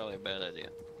probably a bad idea.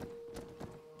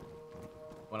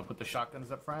 Want to put the shotguns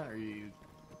up front, or you?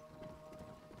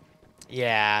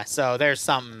 Yeah, so there's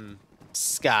something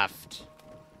scuffed.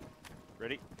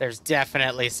 Ready? There's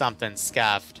definitely something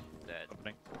scuffed. Dead.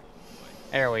 Opening.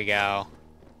 There we go.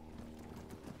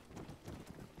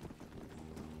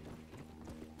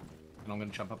 And I'm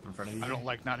gonna jump up in front of you. I don't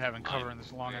like not having cover in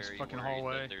this long ass Very fucking worried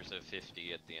hallway. that there's a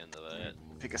 50 at the end of that.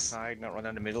 Pick a side, not run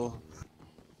down the middle.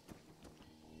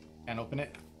 And open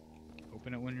it.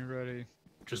 Open it when you're ready.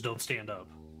 Just don't stand up.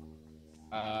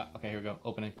 Okay, here we go.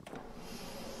 Opening.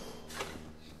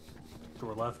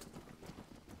 Door left.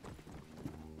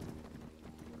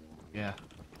 Yeah.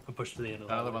 And push to the end of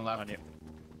the Another one hallway. left. On you.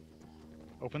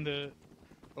 Open the.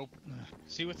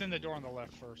 See what's in the door on the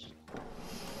left first.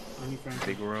 On you, Frank.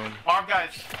 Big room. Arm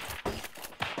guys.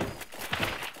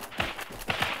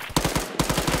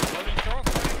 Loading door,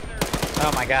 right there.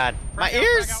 Oh my god. My Frag out,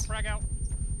 ears! Frag out.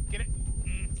 Get it.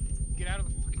 Get out of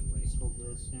the fucking way. Let's hold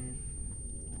this here.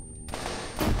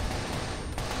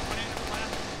 One in the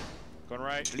left. Going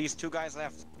right. At least 2 guys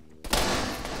left.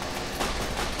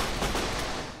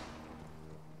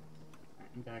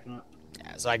 I'm backing up.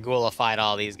 Yeah, so I ghoulified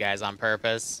all these guys on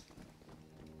purpose.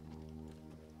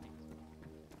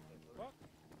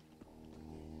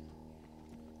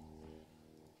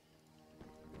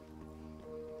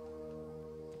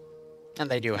 And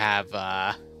they do have,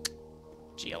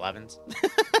 G11s.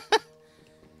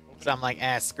 So I'm like,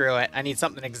 screw it. I need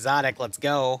something exotic. Let's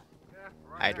go.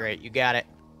 Hydrate, you got it.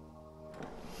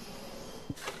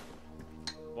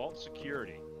 Vault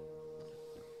security.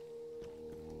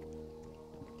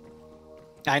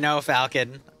 I know,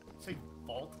 Falcon. Say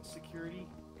vault security.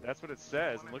 That's what it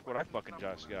says, and look what I fucking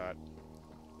just got.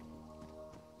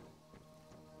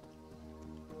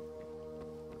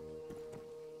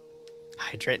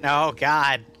 Hydrate. No,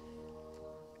 God.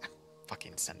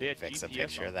 Fucking send They had Vix a GPS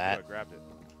picture on of it, that. so I grabbed it.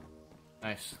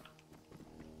 Nice.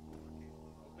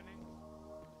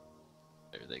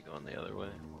 There they going the other way.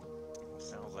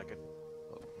 Sounds like it.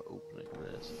 Opening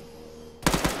this.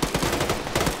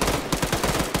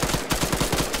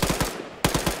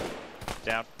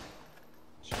 Down.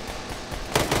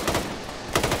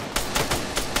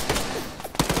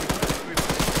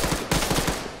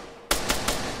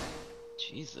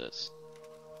 Jesus.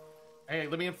 Hey,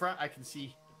 let me in front. I can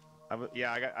see.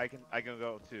 Yeah, I can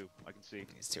go too. I can see.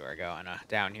 These two are going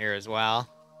down here as well.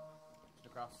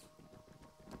 Across.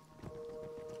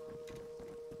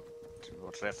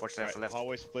 What's left? What's left? Right, Left.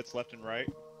 hallway splits left and right.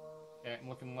 Okay, I'm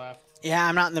looking left. Yeah,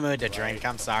 I'm not in the mood to drink.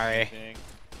 I'm sorry. Thing.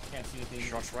 Can't see anything.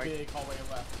 Shots right. Big hallway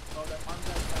left. Oh, that arm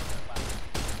guy's down to the left.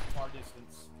 Far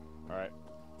distance. All right.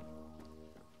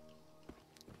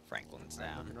 Franklin's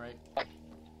down. Looking right.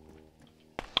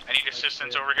 I need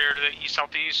assistance over here to the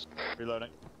southeast. Reloading.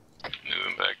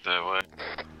 Moving back that way.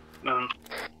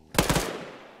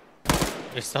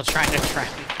 You're still trying to track.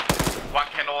 Want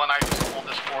Kendall and I just hold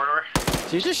this corridor?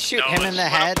 Did you just shoot No, him in let's the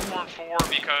split head? up 4 and 4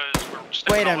 because we're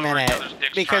stepping Wait a all over each minute, other's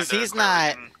dicks because trying to he's clear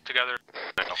not- everything together.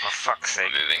 Oh, for fuck's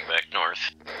sake. Moving back north.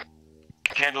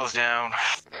 Candles down.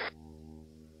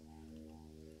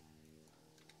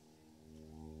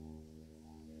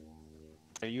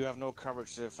 You have no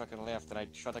coverage to the fucking left, and I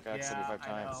shot that guy like 75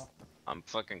 times. know. I'm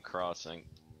fucking crossing.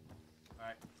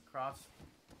 Alright, cross.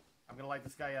 I'm gonna light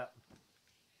this guy up.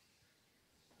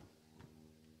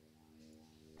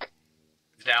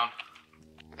 He's down.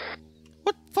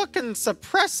 What fucking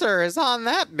suppressor is on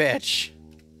that bitch?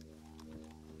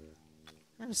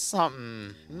 There's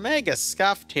something mega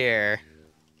scuffed here.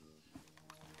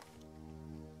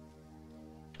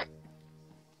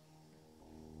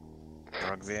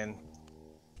 Drugs in.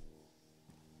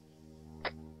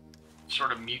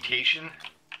 Sort of mutation.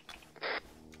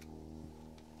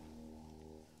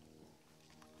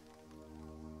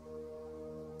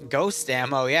 Ghost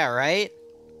ammo, yeah, right?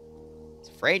 I was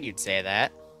afraid you'd say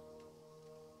that.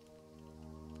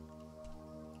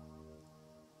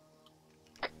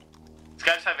 These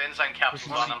guys have enzyme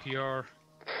capsules on them. CPR.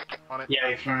 On it.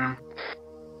 Yeah, firm.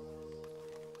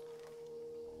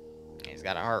 He's He's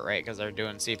got a heart rate because they're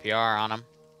doing CPR on him.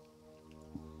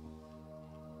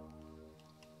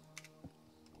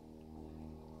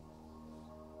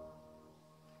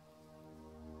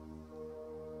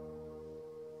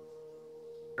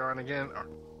 On again.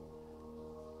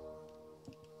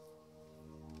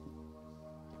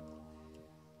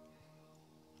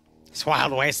 This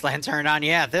Wild Wasteland turned on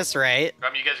you at this rate.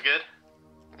 You guys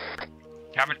good?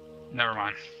 Haven't. Never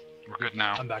mind. We're good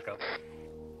now. I'm back up.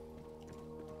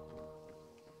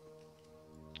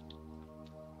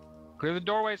 Clear the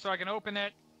doorway so I can open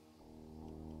it.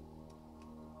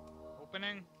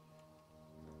 Opening.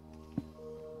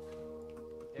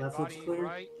 Dead Left looks body, clear.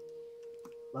 right.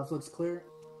 Left looks clear.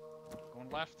 Going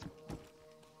left.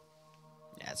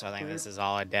 Yeah, so I think this is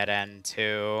all a dead end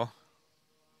too.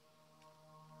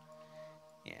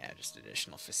 Yeah, just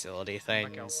additional facility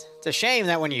things. It's a shame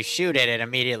that when you shoot it, it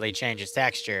immediately changes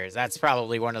textures. That's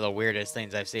probably one of the weirdest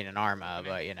things I've seen in Arma,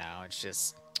 but you know, it's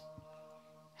just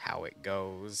how it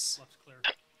goes. Left's clear.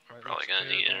 Right, Probably looks gonna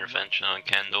clear, need going intervention on left.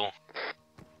 Kendall.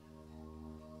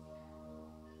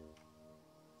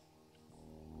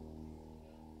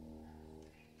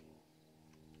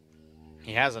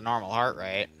 He has a normal heart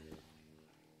rate.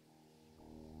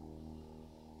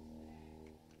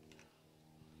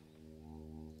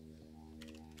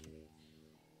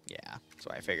 Yeah, that's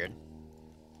what I figured.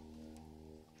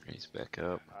 He's back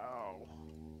up. Ow.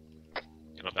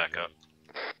 Gonna back up.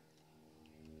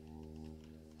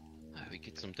 We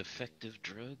get some defective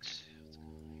drugs.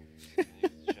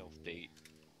 Shelf date.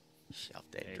 Shelf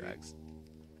date drugs.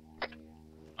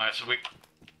 Alright, so we...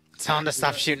 Tell him to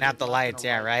stop shooting out the lights,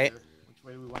 yeah, right? Which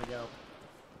way do we want to go?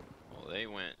 Well, they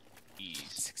went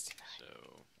east, 69. so...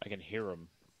 I can hear them.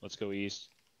 Let's go east.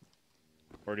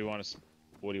 Or do you want to...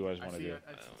 What do you guys want to do?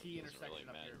 I see a T it doesn't intersection really up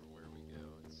matter here. where we go.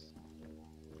 It's...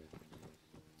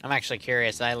 I'm actually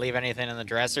curious. Did I leave anything in the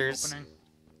dressers? Opening.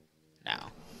 No.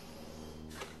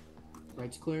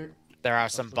 Right's clear. There are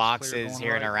some looks clear boxes going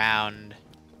here and right. around.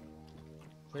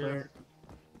 Clear.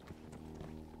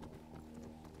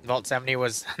 Vault 70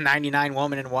 was 99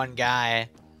 woman and 1 guy.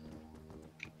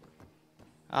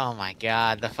 Oh my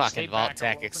god, the fucking Stay Vault back, Tech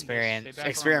I'll open this. experience. Stay back around the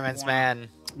Experiments, corner. man.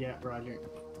 Yeah, Roger.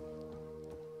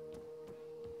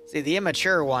 See, the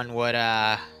immature one would,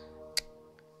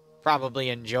 probably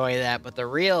enjoy that, but the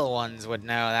real ones would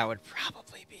know that would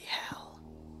probably be hell.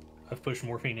 I've pushed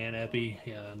morphine and epi,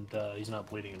 and he's not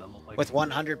bleeding, and I'm like... With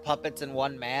 100 puppets and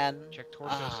 1 man? Check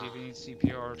torso, see if he needs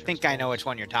CPR. I think I know which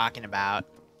one you're talking about.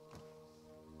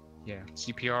 Yeah,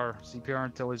 CPR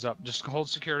until he's up. Just hold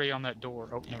security on that door.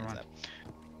 Oh, never mind.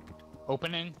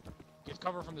 Opening. Get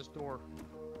cover from this door.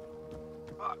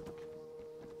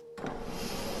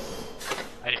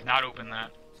 I did not open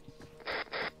that.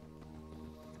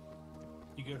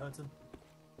 You good, Hudson?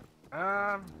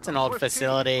 It's an old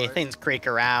facility. right? Things creak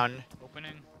around.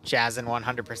 Opening. Jazz in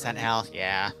 100% health.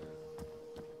 Yeah.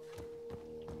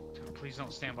 Please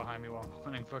don't stand behind me while I'm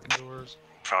opening fucking doors.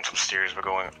 Found some stairs, we're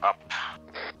going up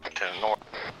to the north.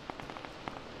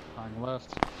 Behind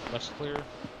left. Left's clear.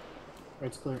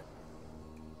 Right's clear.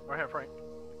 Go ahead, Frank.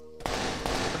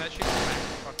 Open that shit.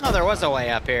 Fuck. Oh, there was a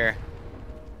way up here.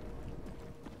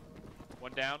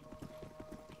 One down.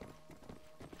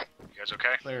 You guys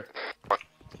okay? Clear.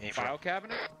 File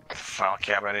cabinet? File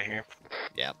cabinet here.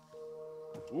 Yep.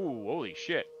 Ooh, holy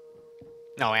shit.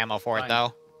 No ammo for it, Fine.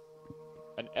 though.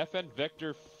 An FN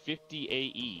Vector 50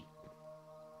 AE.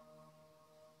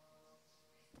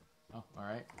 Oh,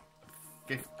 alright.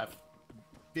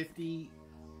 50...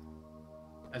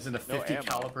 As in a No 50 ammo,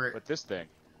 caliber... but this thing.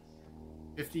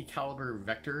 50 caliber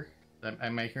Vector?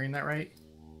 Am I hearing that right?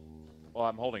 Well,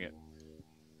 I'm holding it.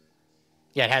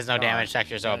 Yeah, it has no God. damage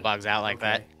texture, so it bugs out like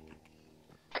that.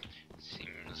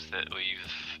 Seems that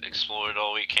we've explored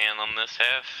all we can on this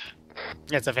half.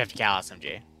 It's a 50 cal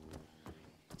SMG.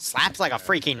 Slaps like a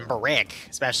freaking brick,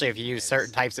 especially if you use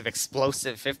certain types of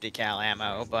explosive 50 cal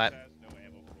ammo, but... It has no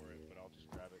ammo for it, but I'll just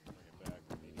grab it and bring it back.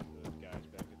 Maybe the guys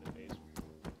back in the basement.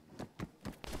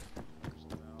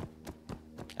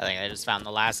 I think I just found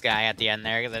the last guy at the end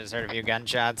there, because I just heard a few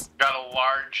gunshots. Got a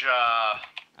large,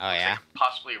 Oh, yeah?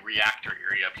 possibly reactor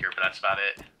area up here, but that's about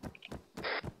it.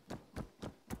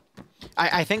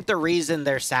 I think the reason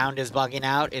their sound is bugging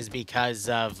out is because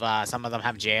of some of them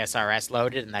have JSRS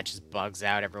loaded, and that just bugs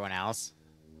out everyone else.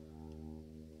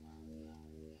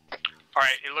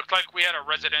 Alright, it looked like we had a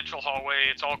residential hallway.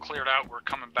 It's all cleared out. We're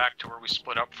coming back to where we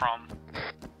split up from.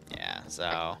 Yeah,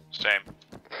 so... Same.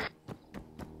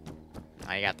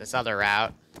 Now you got this other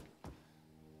route.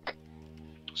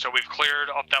 So we've cleared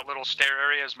up that little stair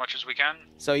area as much as we can.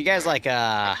 So you guys like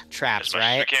As traps, much as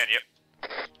right? we can, yep.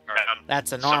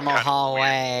 That's a Some normal kind of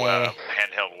hallway. weird,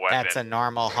 handheld weapon. That's a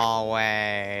normal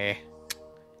hallway.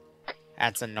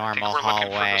 That's a normal I think we're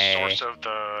hallway. looking for the source of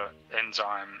the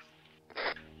enzyme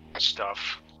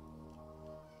stuff.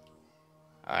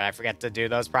 Oh, did I forget to do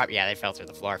those Yeah, they fell through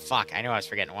the floor. Fuck, I knew I was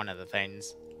forgetting one of the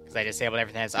things. Because I disabled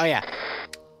everything else. Oh, yeah.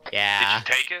 Yeah. Did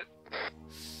you take it?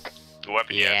 The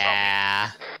weapon,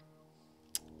 Yeah.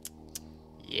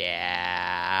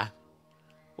 Yeah.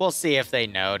 We'll see if they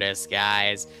notice,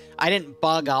 guys. I didn't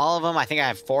bug all of them. I think I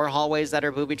have 4 hallways that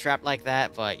are booby-trapped like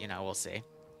that, but, you know, we'll see.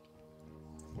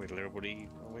 Wait till everybody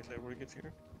gets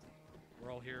here.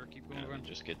 We're all here. Keep Yeah, moving.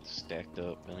 just get stacked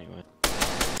up anyway.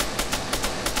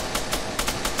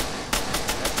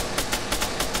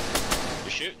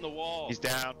 You're shooting the wall. He's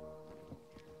down.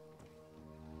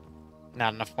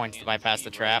 Not enough points to bypass the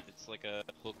Right, trap. It's like a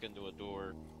hook into a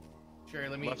door. Sherry,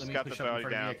 let me Left's push got up the in front body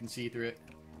of you. down. I can see through it.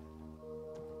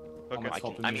 Okay. Almost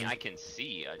helping I mean, you. I can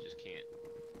see. I just can't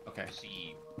Okay.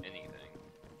 see anything.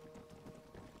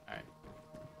 Alright.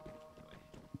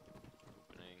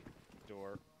 Opening.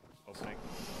 Door. Opening.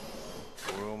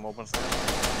 Room opens.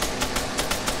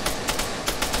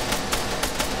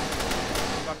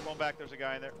 Not going back. There's a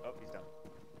guy in there. Oh, he's down.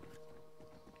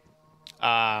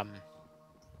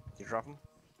 You drop him?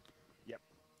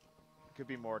 Could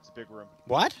be more. It's a big room.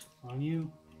 What? On you.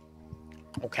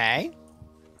 Okay.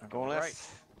 I'm going left. Right.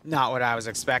 Not what I was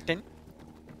expecting.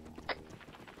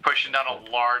 Pushing down a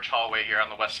large hallway here on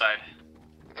the west side.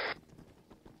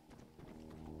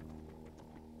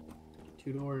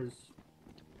 2 doors.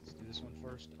 Let's do this one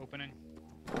first. Opening.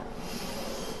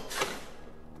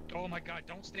 Oh my god,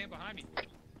 don't stand behind me.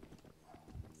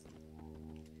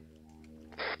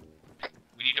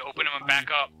 We need to open them and back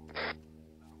up.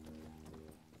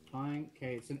 Fine.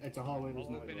 Okay, it's a hallway. There's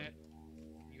I'll no open door. it.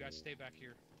 You guys stay back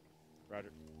here.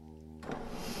 Roger. One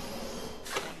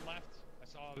left. I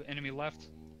saw an enemy left.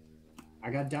 I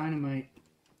got dynamite.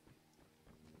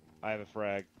 I have a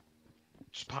frag.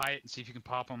 Just pie it and see if you can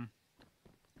pop them.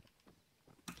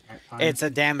 Alright, fine. It's a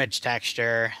damage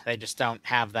texture. They just don't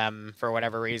have them for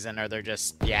whatever reason, or they're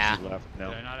just, yeah. Two left. No.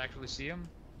 Did I not actually see him?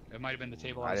 It might have been the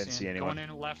table I I was didn't seeing. see anyone. Going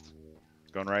in left.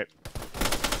 Going right.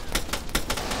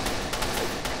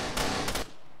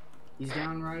 He's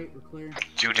down right. We're clear.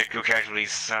 Two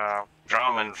casualties,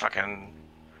 drum and fucking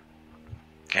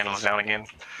candles down again.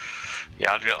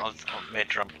 Yeah, I'll mid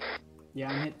drum. Yeah,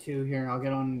 I'm hit 2 here. I'll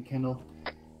get on Kendall.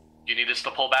 You need us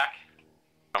to pull back?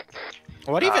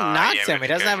 What even knocks yeah, him? He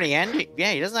doesn't have any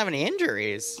he doesn't have any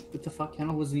injuries. What the fuck?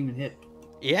 Kendall wasn't even hit.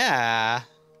 Yeah.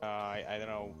 I don't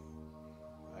know.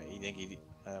 I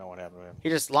don't know what happened to him. He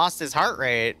just lost his heart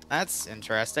rate. That's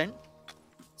interesting.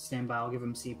 Stand by. I'll give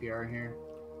him CPR here.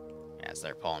 Yes,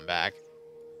 they're pulling back.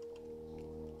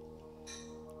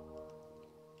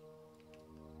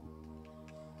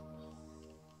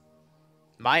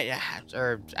 I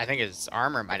think his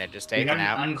armor might have just We taken got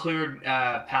out. an uncleared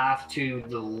path to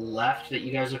the left that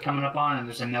you guys are coming up on, and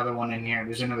there's another one in here.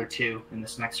 There's another 2 in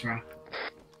this next room.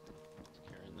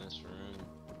 Here in this room.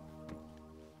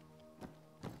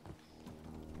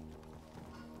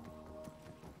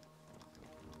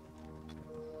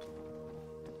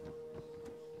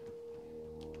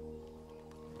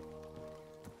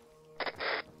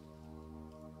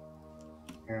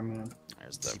 Here, I'm gonna.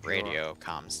 There's the radio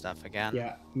comm stuff again.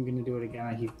 Yeah, I'm gonna do it again.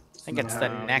 I think it's the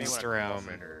You next wanna come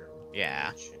room. over or-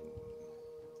 Yeah.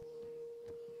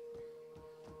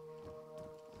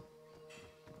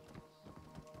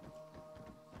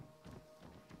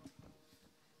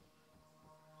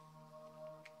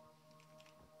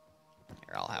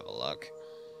 Here, I'll have a look.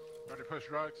 Ready to push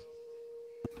drugs?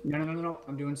 No.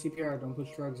 I'm doing CPR. Don't push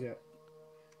drugs yet.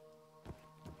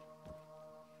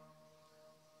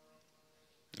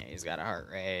 Yeah, he's got a heart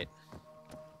rate.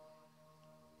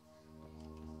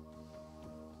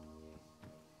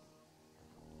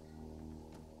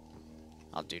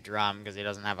 I'll do drum because he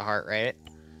doesn't have a heart rate.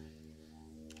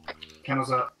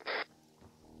 Kendall's up.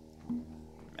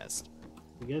 Missed.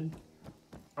 You good?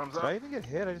 Thumbs Did up. I even get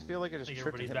hit? I just feel like I just think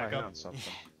tripped and hit everybody's my back head up. on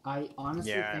something. I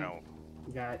honestly Yeah, I think know.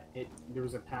 that there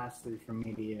was a pass through from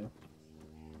me to you.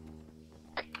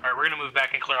 Alright, we're gonna move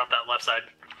back and clear out that left side.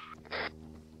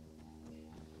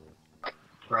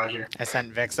 Roger. I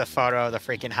sent Vix a photo of the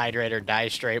freaking hydrator die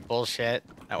straight bullshit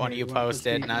that one of you you want to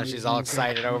posted. see- Now you she's want all to see-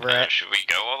 excited over it. Should we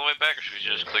go all the way back, or should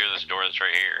we just clear this door that's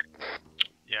right here?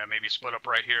 Yeah, maybe split up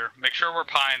right here. Make sure we're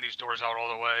pieing these doors out all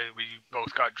the way. We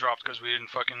both got dropped because we didn't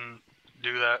fucking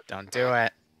do that. Don't do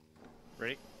it.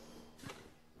 Ready?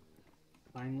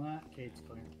 Find that. Okay, it's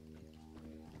clear.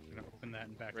 I'm gonna open that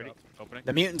and back Ready? up. Opening.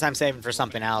 The mutants I'm saving for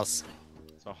something else.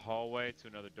 It's a hallway to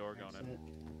another door going That's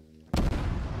in.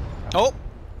 it. Oh!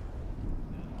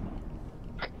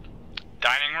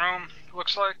 Dining room,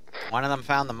 looks like. One of them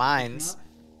found the mines.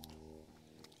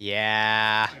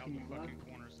 Yeah.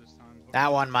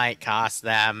 That one might cost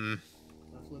them.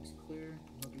 Left looks clear.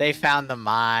 They found the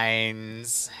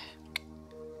mines.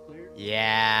 Clear.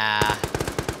 Yeah.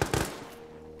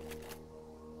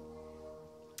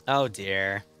 Oh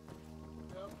dear.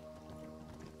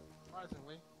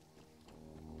 Surprisingly.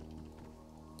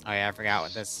 Oh yeah, I forgot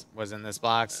what this was in this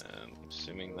box. I'm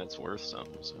assuming that's worth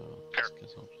something, so I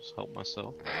guess I'll just help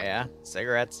myself. Yeah,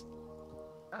 cigarettes.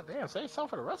 God damn, save some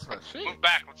for the rest of us. Shit. Move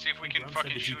back. Let's see if we can Rum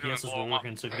fucking said the shoot him and GPSs blow were him up.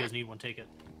 working, so if you guys need one, take it.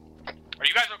 Are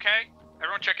you guys okay?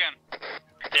 Everyone check in.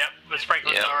 Yep, Miss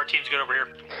Franklin, Yeah. our team's good over here.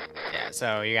 Yeah,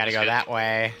 so you gotta go that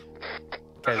way.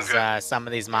 Because some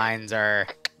of these mines are...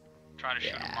 Trying to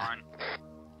shoot a mine.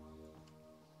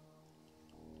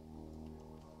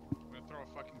 I'm gonna throw a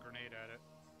fucking grenade at it.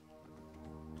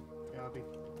 Copy.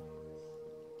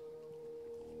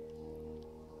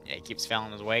 Yeah, he keeps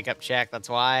failing his wake-up check, that's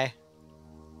why.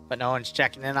 But no one's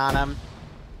checking in on him.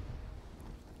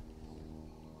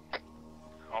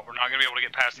 Oh, we're not gonna be able to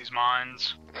get past these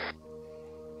mines.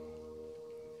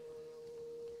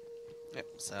 Yep,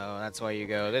 so that's why you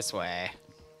go this way.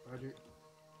 Roger.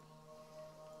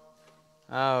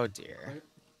 Oh dear. Right.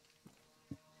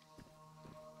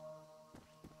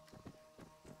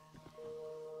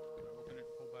 Open it,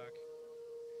 pull back.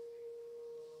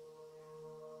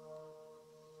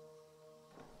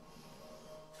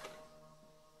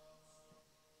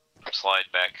 Slide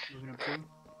back Moving up two.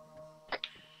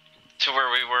 to where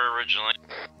we were originally.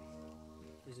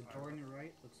 There's a door on your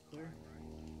right. Looks clear.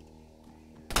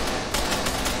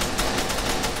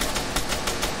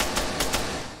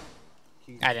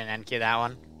 I didn't NQ that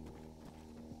one.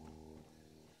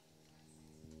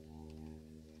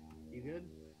 You good?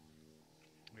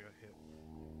 We got hit.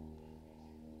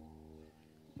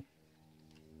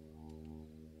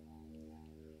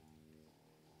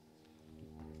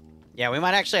 Yeah, we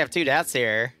might actually have 2 deaths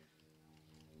here.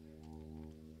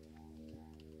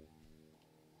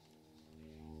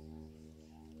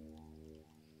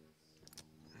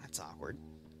 That's awkward.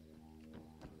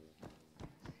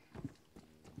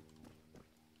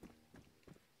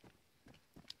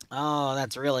 Oh,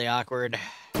 that's really awkward.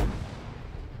 Did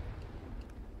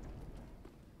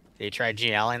you try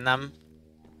GLing them?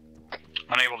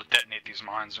 Unable to detonate these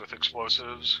mines with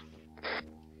explosives.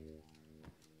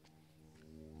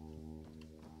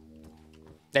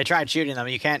 They tried shooting them.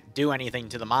 You can't do anything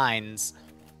to the mines.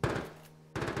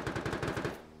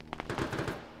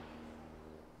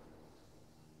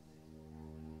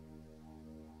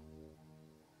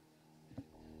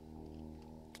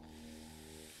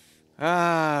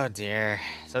 Oh, dear.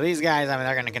 So these guys, I mean,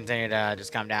 they're going to continue to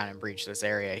just come down and breach this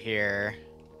area here.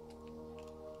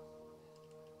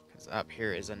 Because up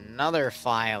here is another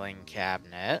filing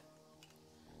cabinet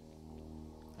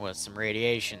with some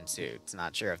radiation suits.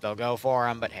 Not sure if they'll go for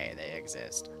them, but hey, they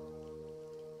exist.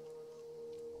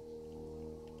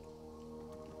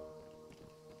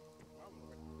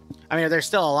 I mean, if they're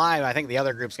still alive, I think the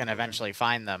other group's going to eventually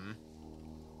find them.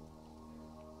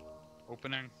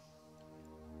 Opening.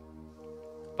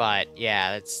 But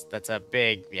yeah, that's a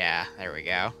big, yeah, there we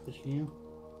go. Pushing you.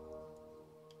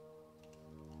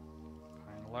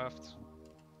 Behind the left.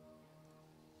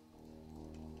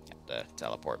 Have to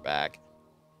teleport back.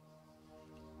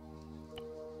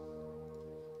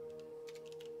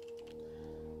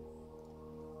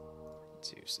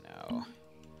 To snow.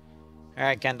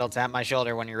 Alright, Kendall, tap my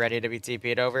shoulder when you're ready to be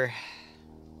TP'd over.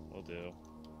 Will do.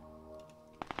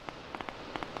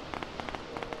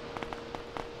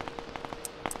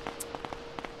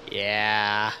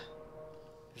 Yeah.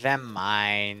 Them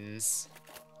mines.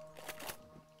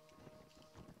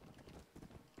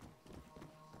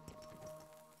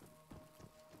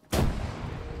 I'll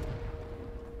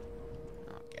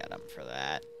get them for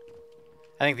that.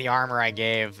 I think the armor I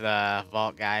gave the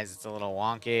vault guys, it's a little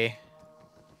wonky.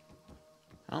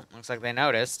 Oh, looks like they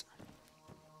noticed.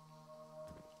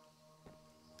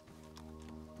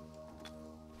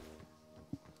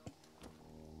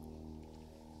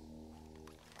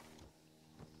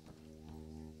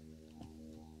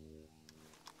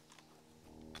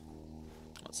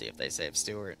 Let's see if they save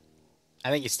Stuart. I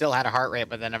think he still had a heart rate,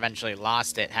 but then eventually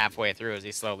lost it halfway through as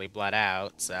he slowly bled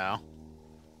out, so...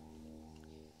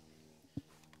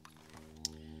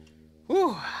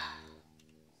 Whew.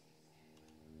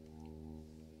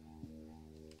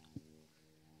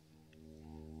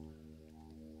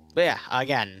 But yeah,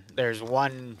 again, there's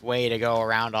one way to go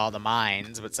around all the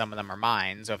mines, but some of them are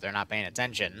mines, so if they're not paying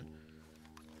attention,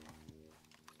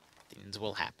 things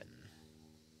will happen.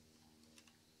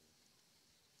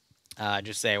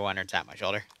 Just say one or tap my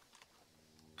shoulder.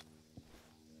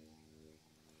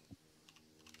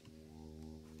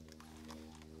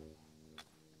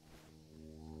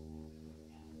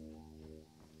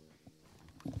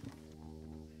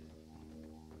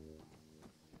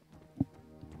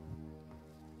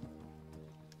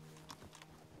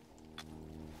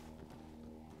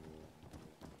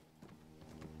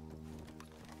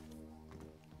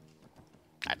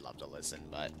 love to listen,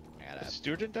 but I gotta...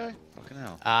 Stuart didn't die? Fucking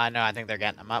hell. No, I think they're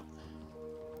getting him up.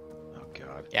 Oh,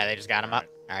 God. Yeah, they just got him up.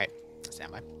 Alright,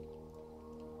 stand by.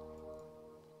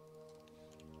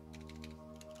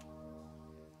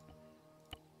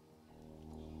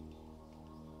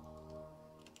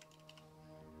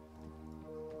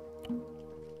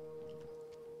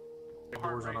 The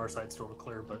doors on our side still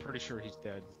clear, but I'm pretty sure he's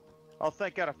dead. Oh,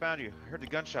 thank God I found you. I heard the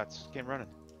gunshots. Came running.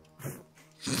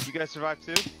 You guys survived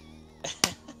too?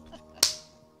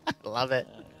 Love it.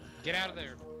 Get out of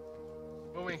there.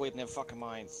 Quit in their fucking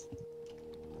minds.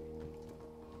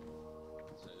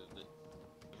 So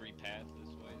every path this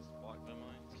way is blocked by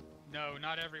mines? No,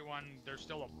 not everyone. There's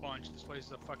still a bunch. This place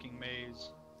is a fucking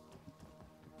maze.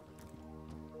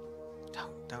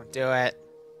 Don't do it.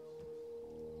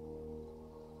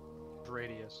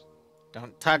 Radius.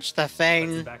 Don't touch the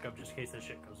thing. back up just in case that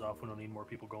shit goes off. We don't need more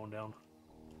people going down.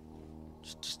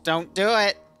 Just don't do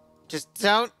it. Just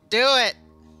don't do it.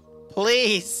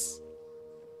 Please.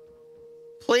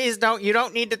 Please don't. You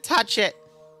don't need to touch it.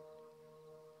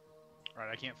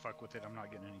 Alright, I can't fuck with it. I'm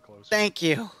not getting any closer. Thank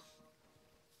you. You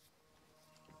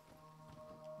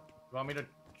want me to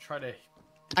try to...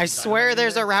 I swear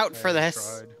there's a route for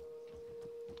this.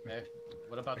 Okay.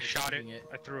 What about I just shot shooting it.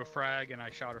 I threw a frag and I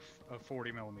shot a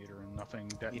 40 millimeter and nothing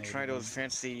detonated. You try those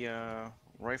fancy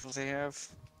rifles they have?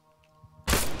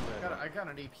 I got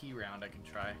an AP round I can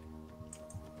try.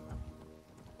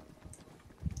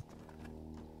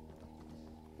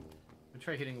 I'll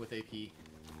try hitting with AP.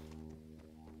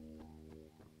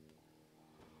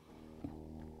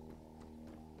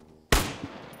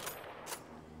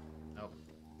 Nope.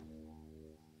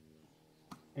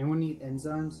 Anyone need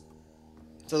enzymes?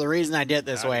 So the reason I did it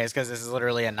this way is because this is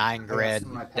literally a 9 grid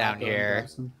down here.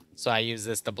 So I use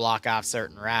this to block off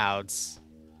certain routes.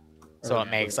 So it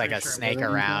makes like a snake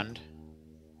around.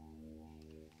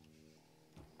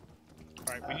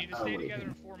 Alright, we need to stay together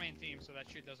in 4-man teams so that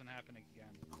shit doesn't happen again.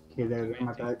 Okay, there's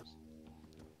my back.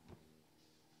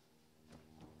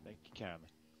 Thank you kindly.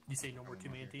 You say no more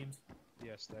 2-man teams?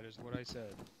 Yes, that is what I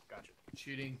said. Gotcha.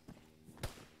 Shooting.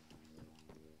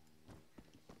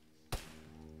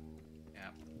 Yeah,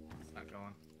 it's not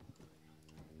going.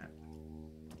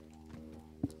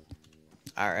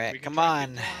 All right, We can come try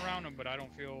to on. keep going around them, but I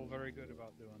don't feel very good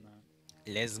about doing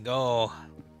that. Let's go.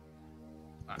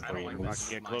 I don't like I this.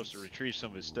 can get close to retrieve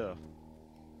some of his stuff.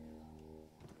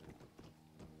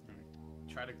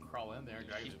 Try to crawl in there,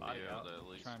 drag his body out. At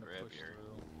least Trying to grab push your,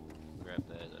 grab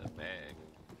that bag.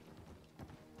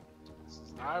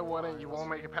 I wouldn't. You won't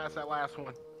make it past that last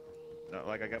one. Not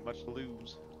like I got much to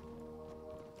lose.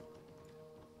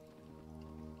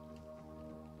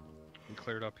 We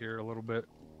cleared up here a little bit.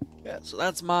 Yeah, so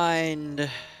that's mined.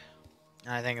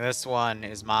 I think this one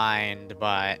is mined,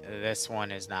 but this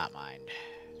one is not mined.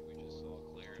 We just saw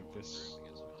clear and This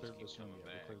cleared cleared this room.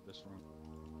 Yeah, we cleared this room.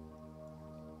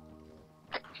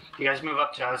 You guys move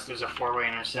up to us. There's a 4-way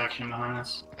intersection behind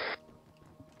us.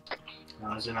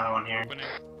 There's another one here. Opening.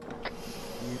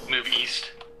 Move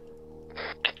east.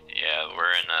 Yeah,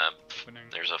 we're in a.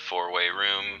 There's a 4-way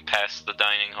room past the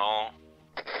dining hall,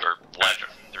 or left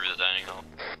through the dining hall.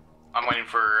 I'm waiting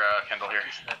for Kendall here.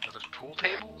 Are those pool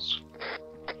tables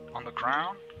on the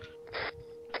ground?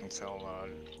 Until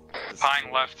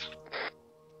Pine left.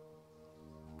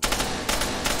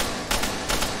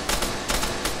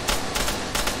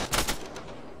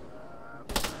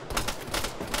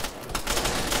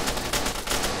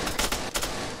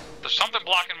 There's something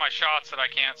blocking my shots that I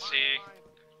can't see.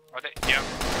 Are they? Yep.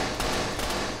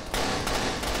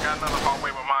 Got another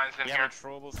hallway with mines in here.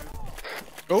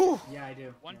 Ooh, Yeah, I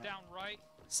do. One down right.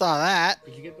 saw that.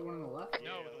 Did you get the one on the left?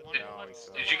 No, the one on the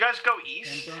left. Did you guys go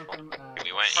east? And going from,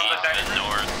 We went From the east dining and room?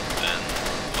 north, then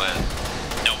west.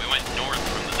 No, we went north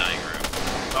from the dining room.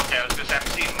 Okay, I was gonna say I'm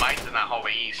seeing mines in that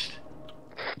hallway east.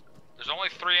 There's only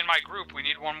 3 in my group. We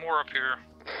need one more up here.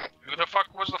 Who the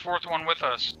fuck was the 4th one with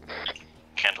us?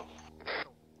 Kendall.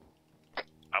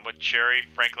 I'm with Cherry,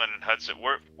 Franklin, and Hudson.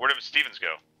 Where did Stevens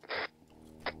go?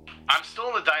 I'm still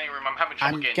in the dining room. I'm having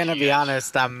trouble I'm getting gonna to be you guys.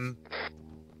 honest. I'm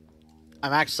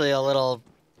actually a little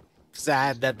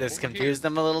sad that this confused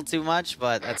them a little too much,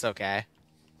 but that's okay.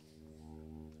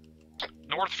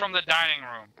 North from the dining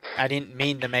room. I didn't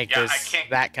mean to make Yeah, I this can't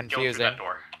that go through confusing. that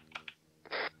door.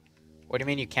 What do you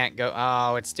mean you can't go?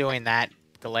 Oh, it's doing that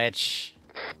glitch.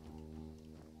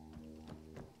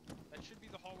 That should be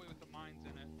the hallway with the mines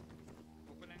in it.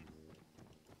 Opening.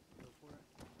 Go for it.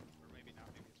 Or maybe not.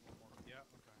 Maybe it's one more. Yeah.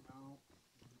 Okay.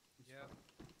 Yeah.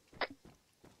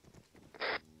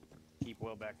 Keep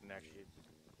well back to next shit.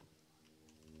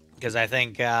 Because I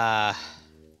think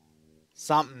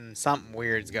something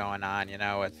weird's going on, you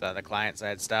know, with the client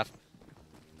side stuff.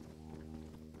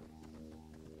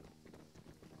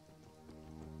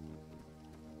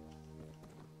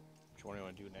 Which one do you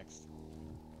want to do next?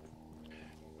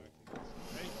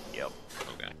 Yep.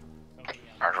 Okay.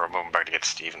 Alright, we're moving back to get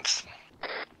Stevens.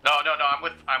 No,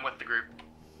 I'm with the group.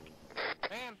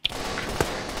 Man.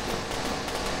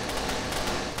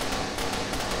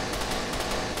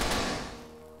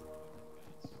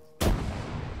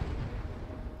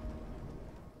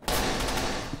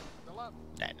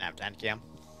 Thank you.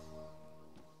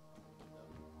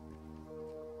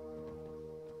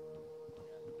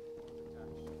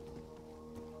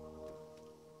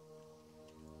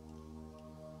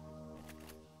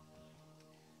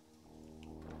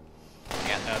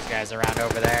 Got those guys around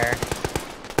over there.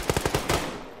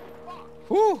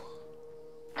 Whew.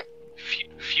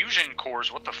 Fusion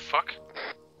cores, what the fuck?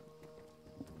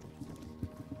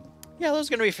 Yeah, those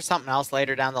are gonna be for something else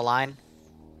later down the line.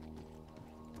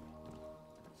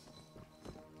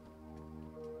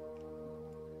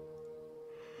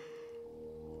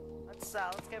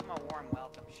 Let's give him a warm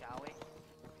welcome, shall we?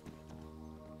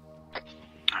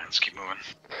 Alright, let's keep moving.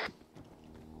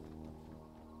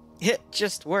 It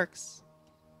just works.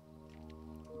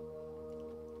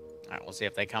 Alright, we'll see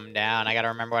if they come down. I gotta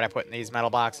remember what I put in these metal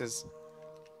boxes.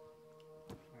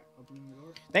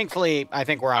 Thankfully, I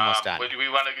think we're almost done. Do we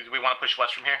want to push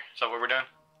west from here? Is that what we're doing?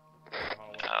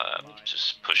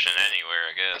 Just pushing anywhere,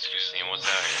 I guess. Just seeing what's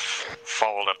out here.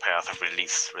 Follow the path of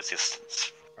least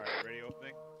resistance. Alright, ready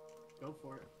opening? Go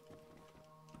for it.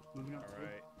 Moving up.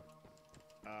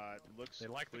 Alright. Looks They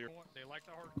like clear. they like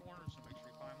the hard corners, so make sure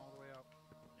you climb all the way up.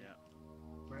 Yeah.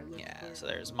 Yeah, so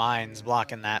there's mines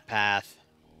blocking that path.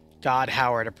 God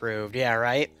Howard approved. Yeah,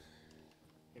 right?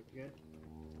 Good.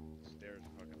 Stairs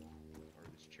are fucking, or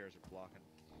these chairs are blocking.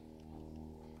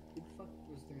 Who the fuck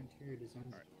was their interior design?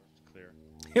 Alright, it's clear.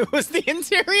 It was the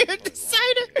interior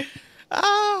designer.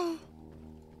 Oh,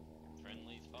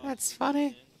 that's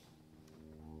funny.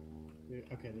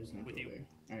 Okay, there's no there.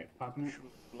 Alright, popping it.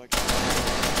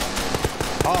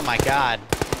 Oh my god.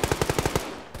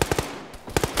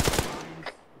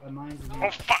 Mine's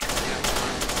Oh fuck!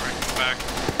 Alright, come back.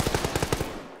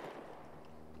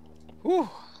 Whew.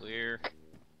 Clear.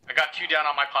 I got 2 down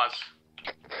on my pause.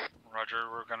 Roger,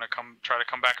 we're gonna try to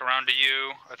come back around to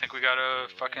you. I think we got a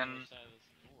fucking...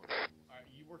 Alright,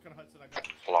 you work on Hudson, I got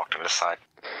Locked on this side.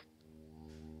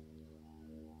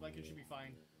 Lincoln should be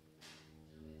fine.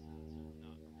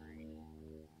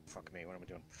 Fuck me, what am I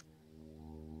doing?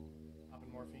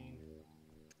 Popping morphine.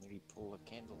 Maybe pull a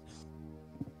candle.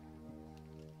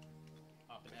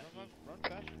 Run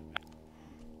faster.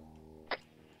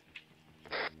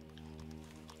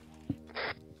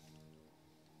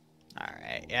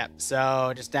 Alright, yep.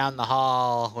 So just down the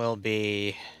hall will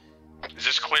be Is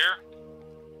this clear?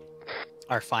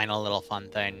 our final little fun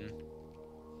thing.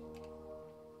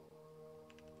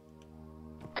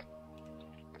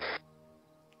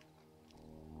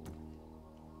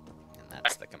 And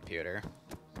that's the computer.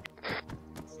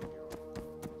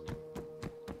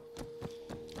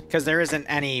 Because there isn't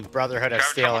any Brotherhood of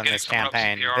Steel in this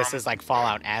campaign. This is like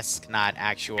Fallout-esque, not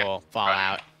actual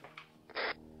Fallout.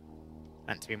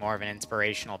 Meant to be more of an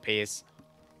inspirational piece.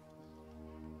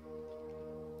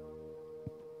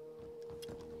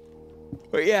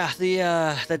 But yeah,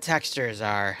 the textures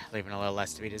are leaving a little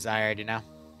less to be desired, you know?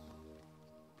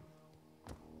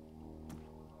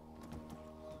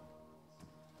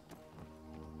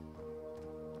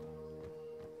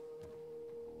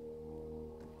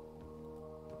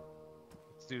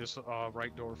 Let's do this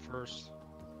right door first.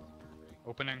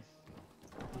 Opening.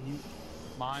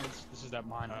 Mines. This is that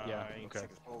mine. Yeah. Okay.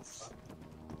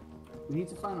 We need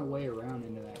to find a way around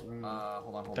into that room.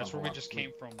 Hold on. That's where we just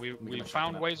came from. We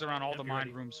found ways around all the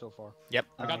mine rooms so far. Yep.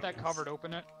 I got that covered.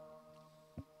 Open it.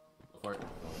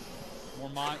 More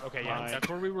mine. Okay, yeah, that's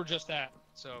where we were just at.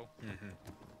 So.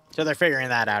 So they're figuring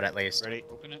that out at least. Ready?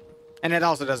 Open it. And it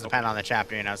also does depend on the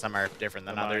chapter, you know, some are different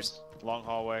than others. Long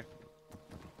hallway.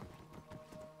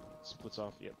 Splits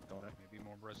off. Yep, going in. Maybe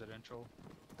more residential.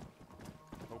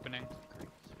 Opening.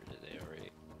 Did they already?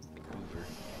 Hoover.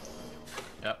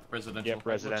 Yep, residential. Yep,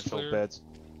 residential beds.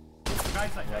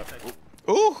 Guys, yep.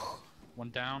 Ooh! One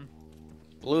down.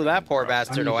 Blew that poor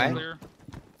bastard away. Clear.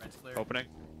 Opening.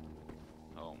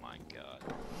 Oh my god.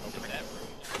 Opening.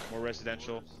 More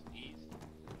residential.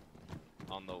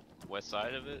 On the west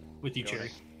side of it? With you,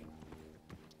 Cherry.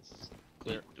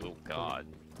 Clear. Oh god.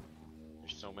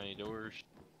 There's so many doors.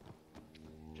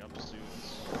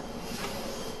 Jumpsuits.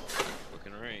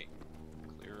 Looking right.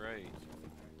 Clear right.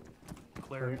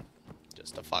 Clear.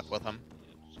 Just to fuck with them.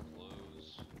 Yeah, just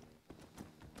close.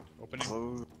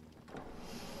 Opening.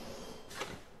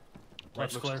 Right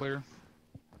Left's looks clear.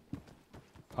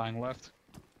 Pine left.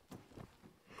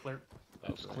 Clear.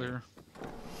 That was clear.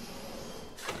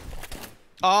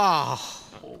 Oh!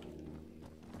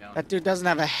 Down. That dude doesn't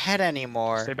have a head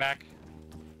anymore. Stay back.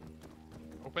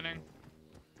 Opening.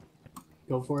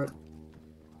 Go for it.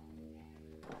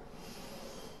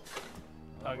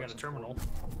 I got a terminal.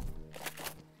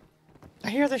 I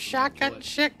hear the shotgun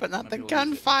chick, but not the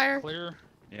gunfire. Clear.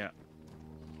 Yeah.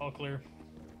 All clear.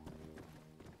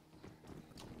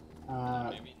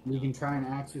 We can try and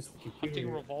access the computer.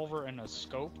 Hunting revolver and a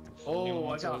scope. Oh,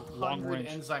 I got a 100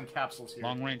 enzyme capsules here.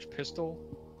 Long range pistol.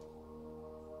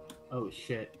 Oh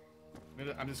shit.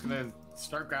 I'm just gonna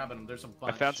start grabbing them. There's a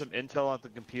bunch. I found some intel on the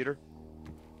computer.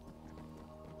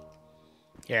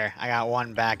 Here, I got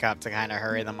one backup to kind of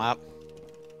hurry them up.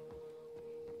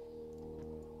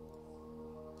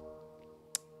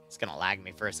 It's gonna lag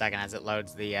me for a second as it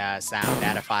loads the sound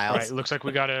data files. Right, looks like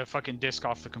we got a fucking disk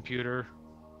off the computer.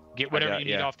 Get whatever you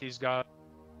need off these guys.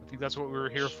 I think that's what we were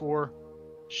here for.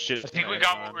 Shit. I think we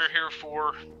got what we were here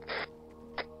for.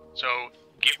 So,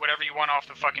 get whatever you want off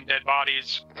the fucking dead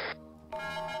bodies.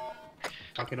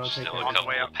 Fuck it, I'll take Still it. a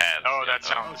couple of paths. Oh, that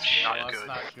sounds not That's good.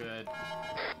 not good.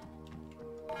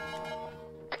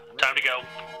 Time to go.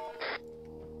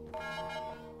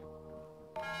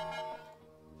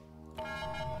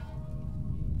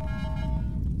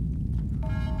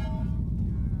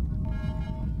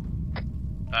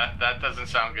 That doesn't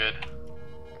sound good.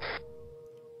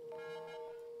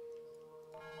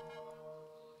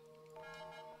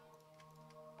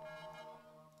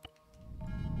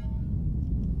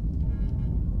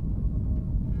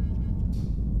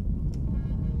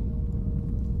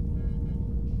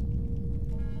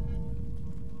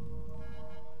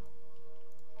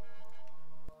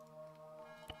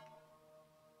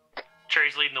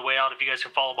 Cherry's leading the way out if you guys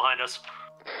can follow behind us.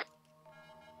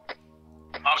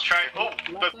 I'll try. Oh,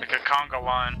 like a conga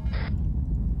line.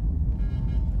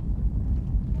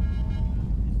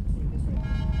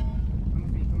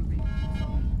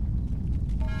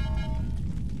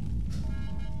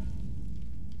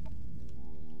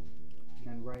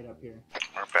 And right up here.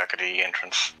 We're back at the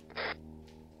entrance.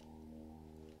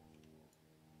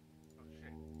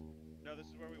 No, this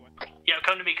is where we went. Yeah,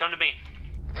 come to me, come to me.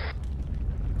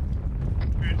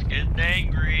 It's getting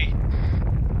angry.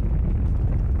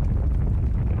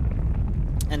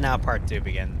 And now part 2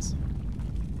 begins.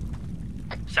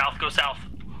 South, go south.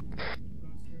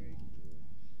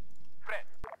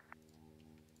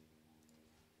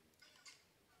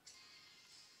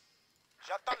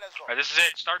 Alright, this is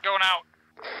it. Start going out.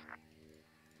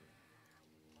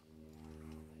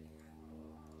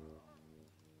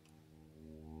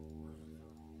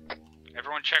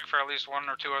 Everyone check for at least 1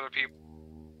 or 2 other people.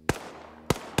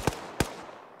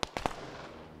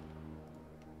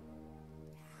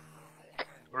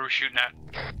 What are we shooting at?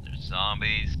 There's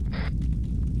zombies.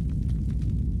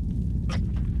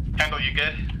 Kendall, you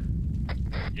good?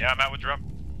 Yeah, I'm out with drum.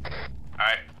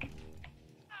 Alright.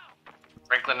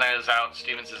 Franklin is out,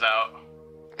 Stevens is out.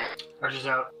 Archer's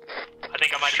out. I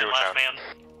think I might be the last man.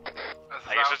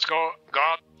 I guess let's go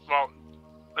out. Well,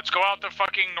 let's go out the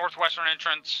fucking northwestern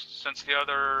entrance since the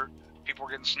other people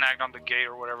were getting snagged on the gate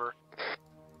or whatever.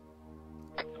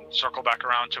 Circle back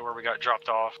around to where we got dropped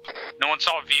off. No one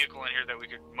saw a vehicle in here that we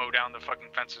could mow down the fucking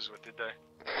fences with, did they?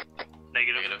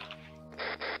 Negative.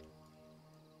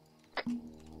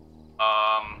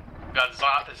 Got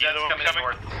Zed's coming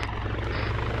north.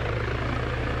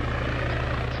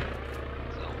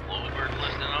 So Lillibird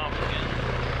lifting off again.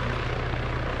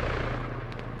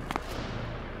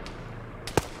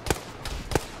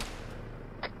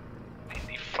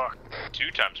 Holy fuck.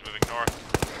 2 times moving north.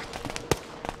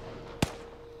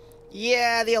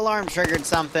 Yeah, the alarm triggered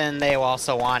something. They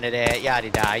also wanted it.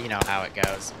 Yada-da. You know how it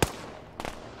goes.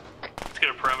 Let's get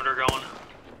a perimeter going.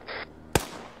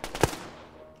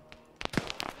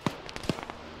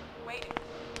 Waiting.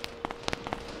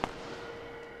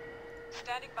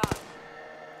 Standing by.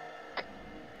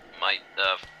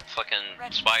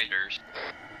 Fucking spiders.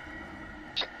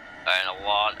 And a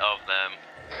lot of them.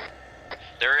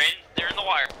 They're in the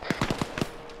wire.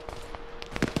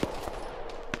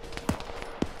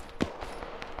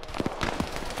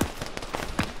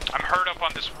 I'm hurt up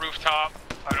on this rooftop.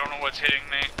 I don't know what's hitting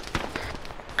me.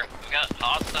 We got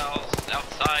hostiles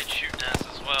outside shooting us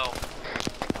as well.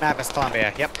 Map is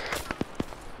Columbia, yep.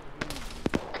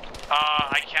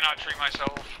 I cannot treat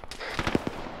myself.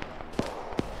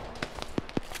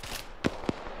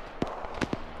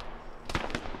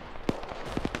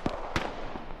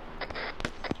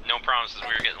 No promises, we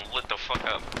were getting lit the fuck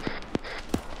up.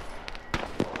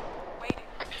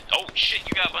 Oh,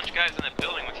 bunch of guys in that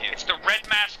building with you. It's the red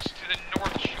masks to the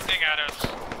north shooting at us.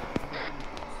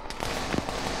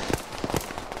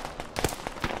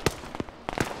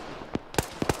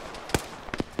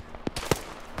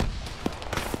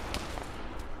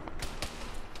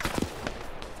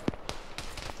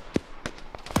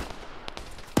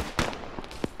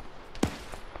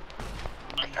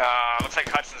 Looks like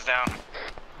Hudson's down.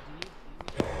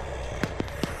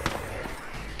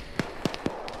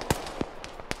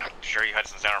 Sherry,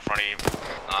 Hudson's down in front of you.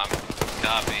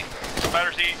 Copy.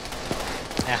 Spiders east.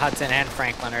 Yeah, Hudson and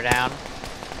Franklin are down.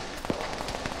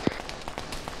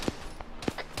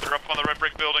 They're up on the red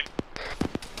brick building.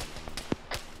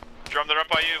 Drum, they're up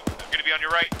by you. They're gonna be on your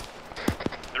right.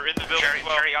 They're in the building Cherry, as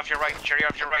well. Cherry off your right. Cherry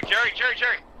off your right. Cherry.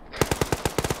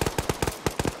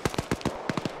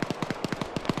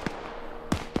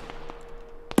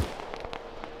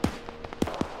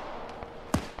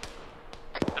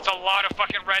 That's a lot of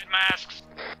fucking red masks.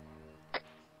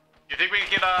 You think we can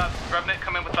get Revenant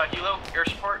come in with Helo air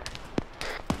support?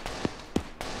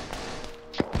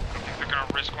 I don't think they're gonna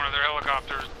risk one of their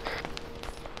helicopters.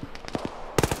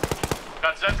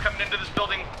 Got Zeds coming into this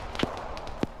building.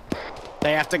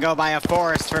 They have to go by a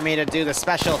forest for me to do the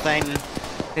special thing.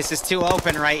 This is too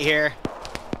open right here.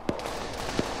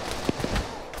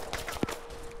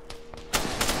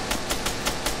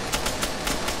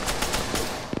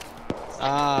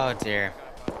 Oh dear.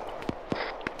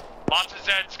 Lots of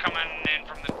Zeds coming in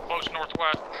from the close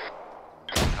northwest.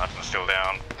 Hudson's still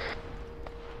down.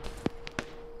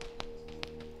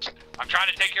 I'm trying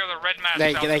to take care of the red masks.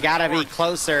 They gotta be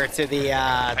closer to the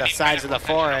sides of the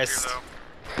forest.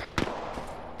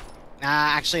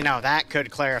 Actually no, that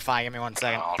could clarify. Give me 1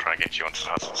 second. I'll try to get you once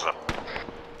Hudson's up.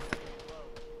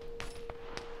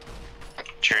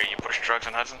 Cherry, you push drugs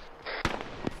on Hudson?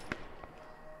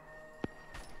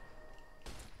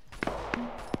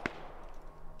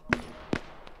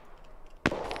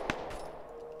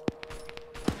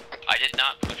 I did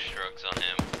not push drugs on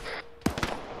him.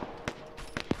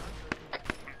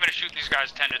 I'm gonna shoot these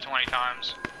guys 10 to 20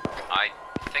 times. I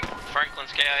think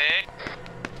Franklin's KIA.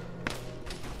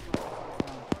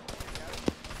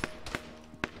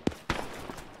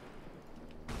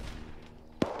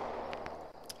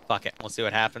 Fuck it, we'll see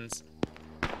what happens.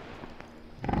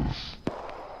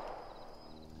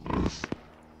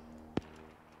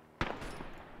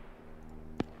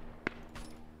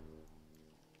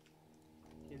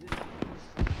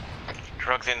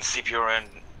 Drugs in, CPRN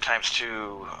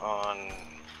 ×2 on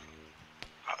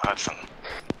Hudson.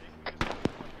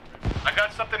 I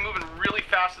got something moving really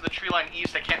fast to the tree line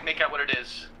east. I can't make out what it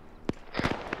is.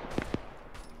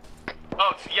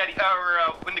 Oh, it's Yeti,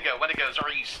 or Wendigo. Wendigos are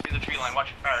east in the tree line. Watch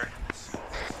your fire.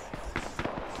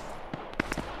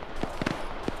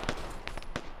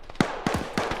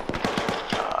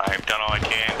 I've done all I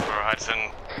can for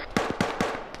Hudson.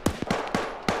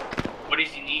 What does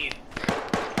he need?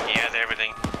 He has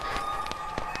everything.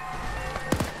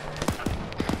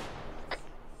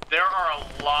 There are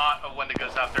a lot of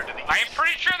Wendigos out there to the east. I am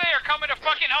pretty sure they are coming to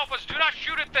fucking help us. Do not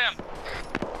shoot at them.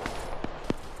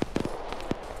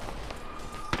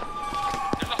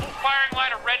 There's a whole firing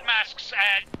line of red masks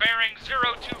at bearing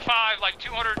 025, like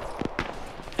 200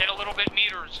 and a little bit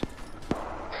meters.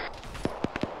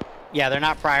 Yeah, they're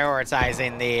not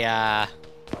prioritizing the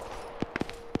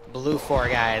blue 4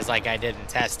 guys like I did in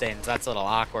testing, so that's a little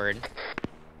awkward.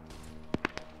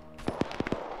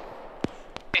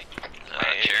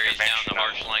 Cherry's down the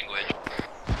harsh language.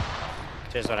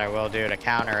 Here's what I will do to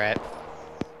counter it.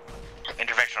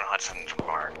 Intervention on Hudson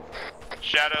required.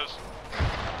 Shadows.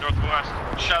 Northwest.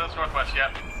 Shadows northwest,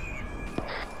 yeah.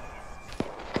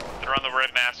 They're on the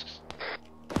red masks.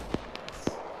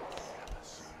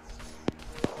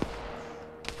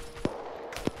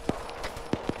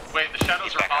 Wait, the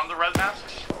shadows are on the red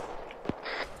masks?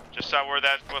 Just saw where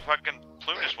that fucking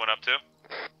plume just went up to.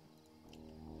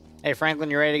 Hey Franklin,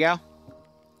 you ready to go?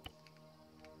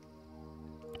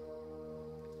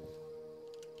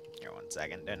 Here, 1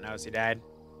 second. Didn't notice he died.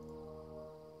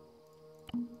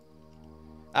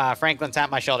 Franklin, tap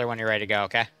my shoulder when you're ready to go,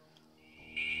 okay?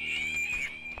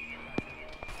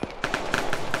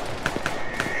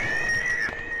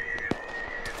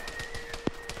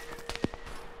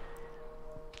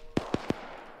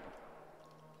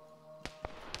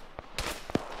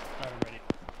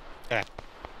 Okay.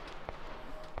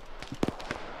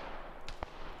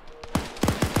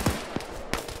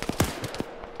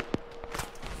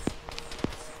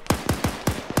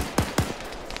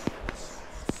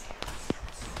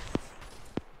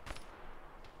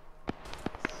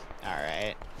 All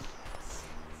right.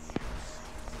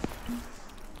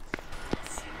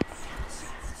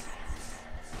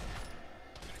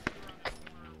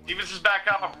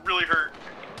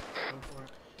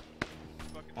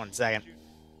 1 second.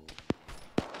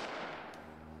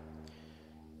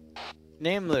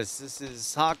 Nameless, this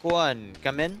is Hawk 1.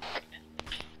 Come in.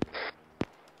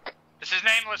 This is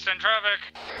Nameless and Trevik.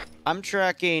 I'm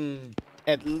tracking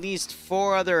at least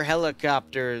 4 other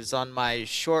helicopters on my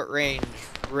short-range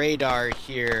radar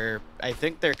here. I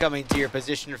think they're coming to your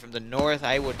position from the north.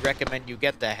 I would recommend you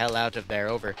get the hell out of there.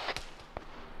 Over.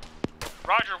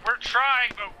 Roger, we're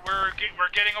trying, but we're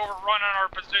getting overrun on our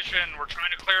position. We're trying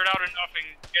to clear it out enough and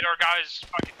get our guys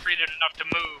fucking treated enough to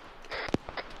move.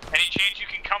 Any chance you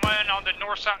can come in on the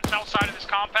south side of this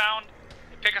compound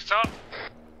and pick us up?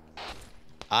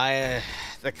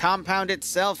 The compound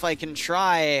itself I can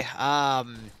try.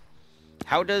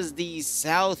 How does the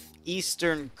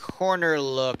southeastern corner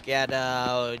look at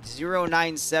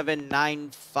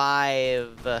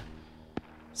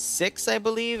 097956, I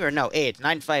believe? Or no,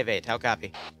 958. How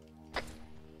copy?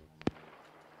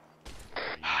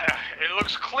 It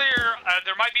looks clear.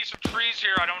 There might be some trees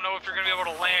here. I don't know if you're going to be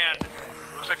able to land.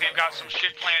 Looks like they've got some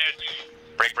shit planted.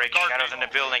 Break, shadows in the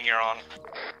building you're on.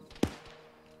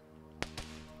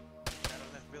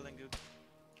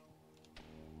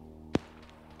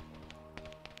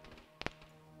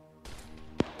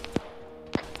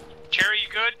 Cherry, you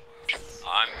good?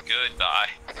 I'm good, bye.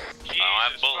 Jesus I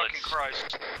have bullets. fucking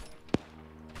Christ.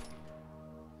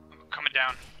 I'm coming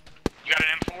down. You got an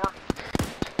M4?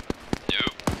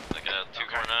 Nope. I got a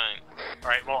 249.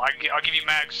 Alright, well, I'll give you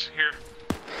mags. Here.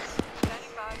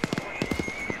 Standing by.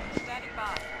 Standing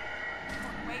by.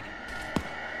 Waiting.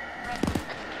 Ready.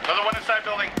 Another one inside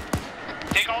building.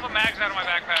 Take all the mags out of my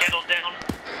backpack. Candles down.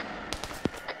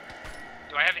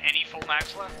 Do I have any full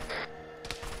mags left?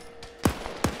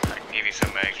 I can give you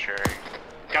some mags, Cherry.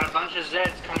 Got a bunch of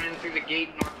Zeds coming in through the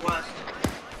gate northwest.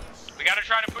 We gotta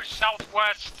try to push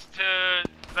southwest to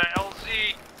the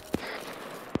LZ.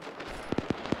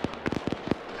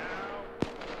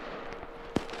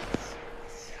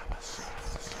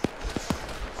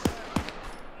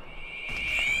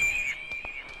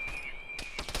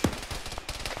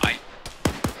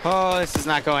 Oh, this is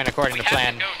not going according to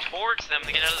plan. We have to go towards them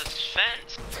to get out of this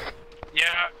fence.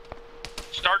 Yeah.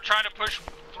 Start trying to push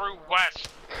through west.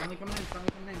 Friendly come in,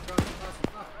 friendly come in, cross.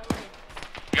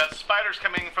 You got spiders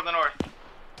coming from the north.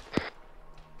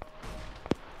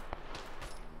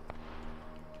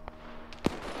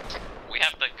 We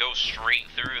have to go straight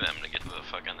through them to get to the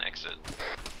fucking exit.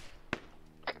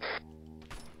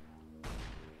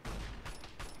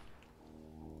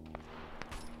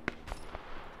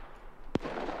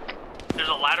 There's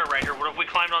a ladder right here. What if we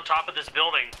climbed on top of this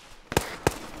building?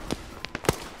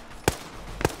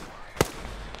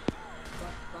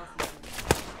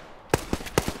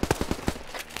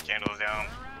 Candles down.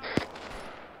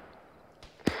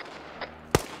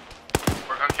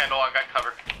 Work on Kendall, I got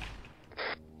cover.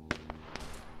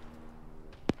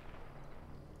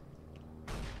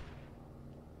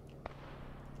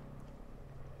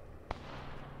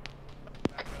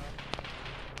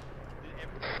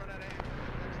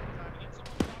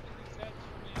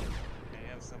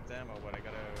 Ammo, but I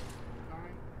gotta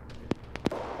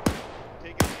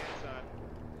take it to the inside.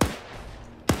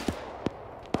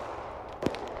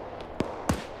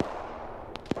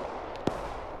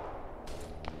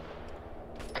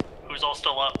 Who's all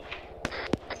still up?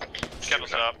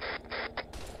 Kevin's up.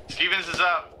 Stevens is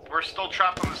up. We're still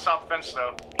trapped on the south fence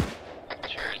though.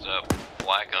 Cherry's up.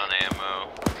 Black on ammo.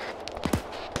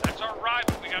 That's alright,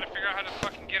 but we gotta figure out how to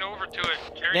fucking get over to it.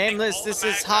 Cherry, Nameless, this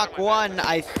is Hawk 1.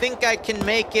 I think I can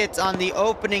make it on the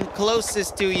opening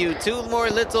closest to you. 2 more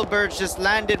little birds just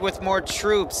landed with more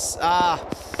troops.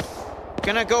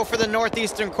 Gonna go for the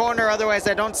northeastern corner, otherwise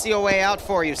I don't see a way out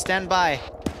for you. Stand by.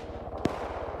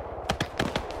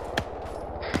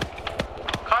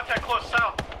 Contact close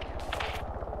south.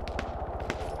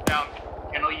 Down.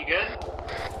 Kendall, you good?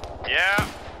 Yeah.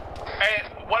 Hey,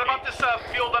 what about this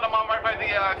field that I'm on right by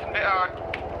the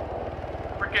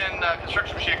freaking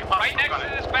construction machine? Right next to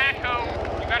this backhoe.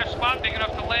 You got a spot big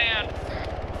enough to land.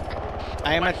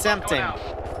 I am attempting. I'm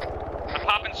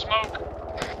popping smoke.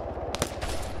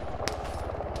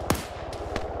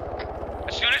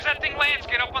 As soon as that thing lands,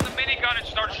 get up on the minigun and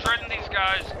start shredding these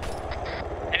guys.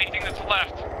 Anything that's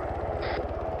left.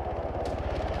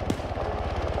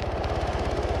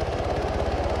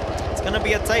 It's gonna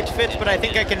be a tight fit, but I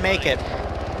think I can make it.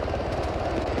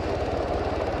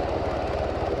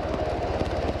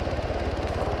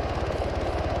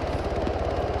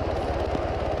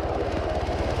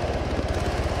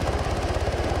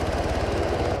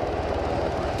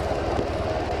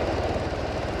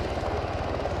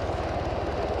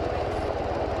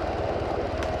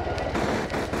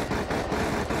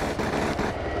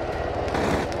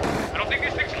 I don't think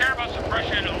these things care about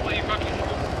suppression.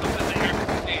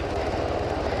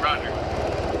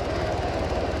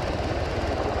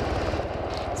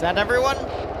 Is that everyone?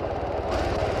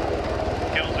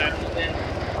 Kills in.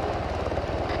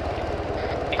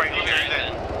 Franklin's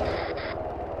in.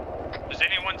 Does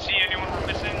anyone see anyone we're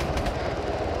missing?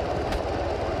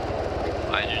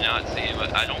 I do not see him.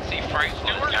 I don't see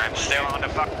Franklin. I'm still on the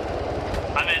fuck.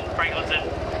 I'm in. Franklin's in.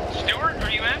 Stuart,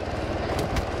 are you in?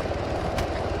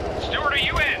 Stuart, are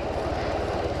you in?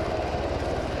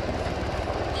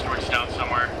 Stuart's down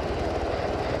somewhere.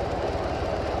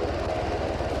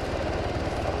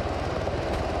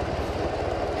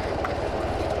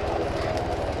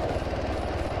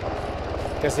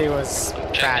 Because he was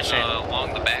crashing.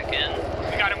 Along the back end.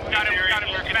 We got him.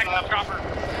 Get back to the chopper.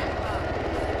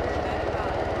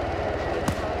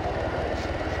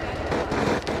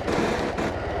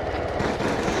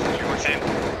 Stuart's in.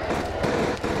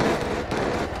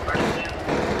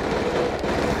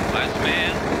 Last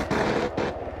man.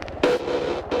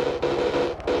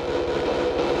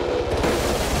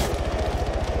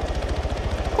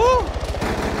 Woo!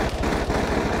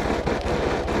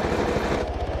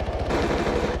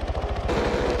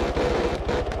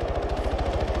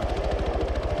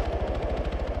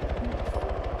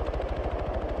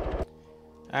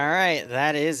 Alright,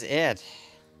 that is it.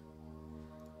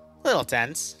 Little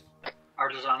tense.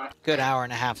 Ours is on it. Good hour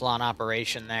and a half long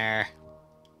operation there.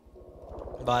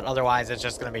 But otherwise, it's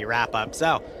just going to be wrap up.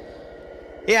 So,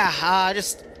 yeah,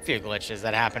 just a few glitches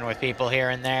that happen with people here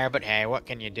and there. But hey, what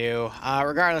can you do?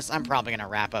 Regardless, I'm probably going to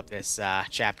wrap up this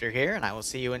chapter here. And I will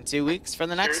see you in 2 weeks for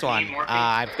the next one.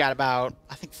 I've got about,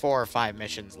 I think, 4 or 5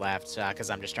 missions left. Because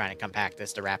I'm just trying to compact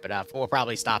this to wrap it up. We'll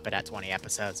probably stop it at 20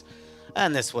 episodes.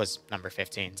 And this was number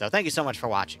 15. So thank you so much for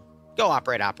watching. Go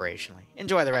operate operationally.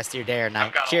 Enjoy the rest of your day or night.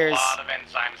 I've got Cheers. a lot of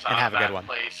enzymes and out have of a that good one.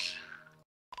 place.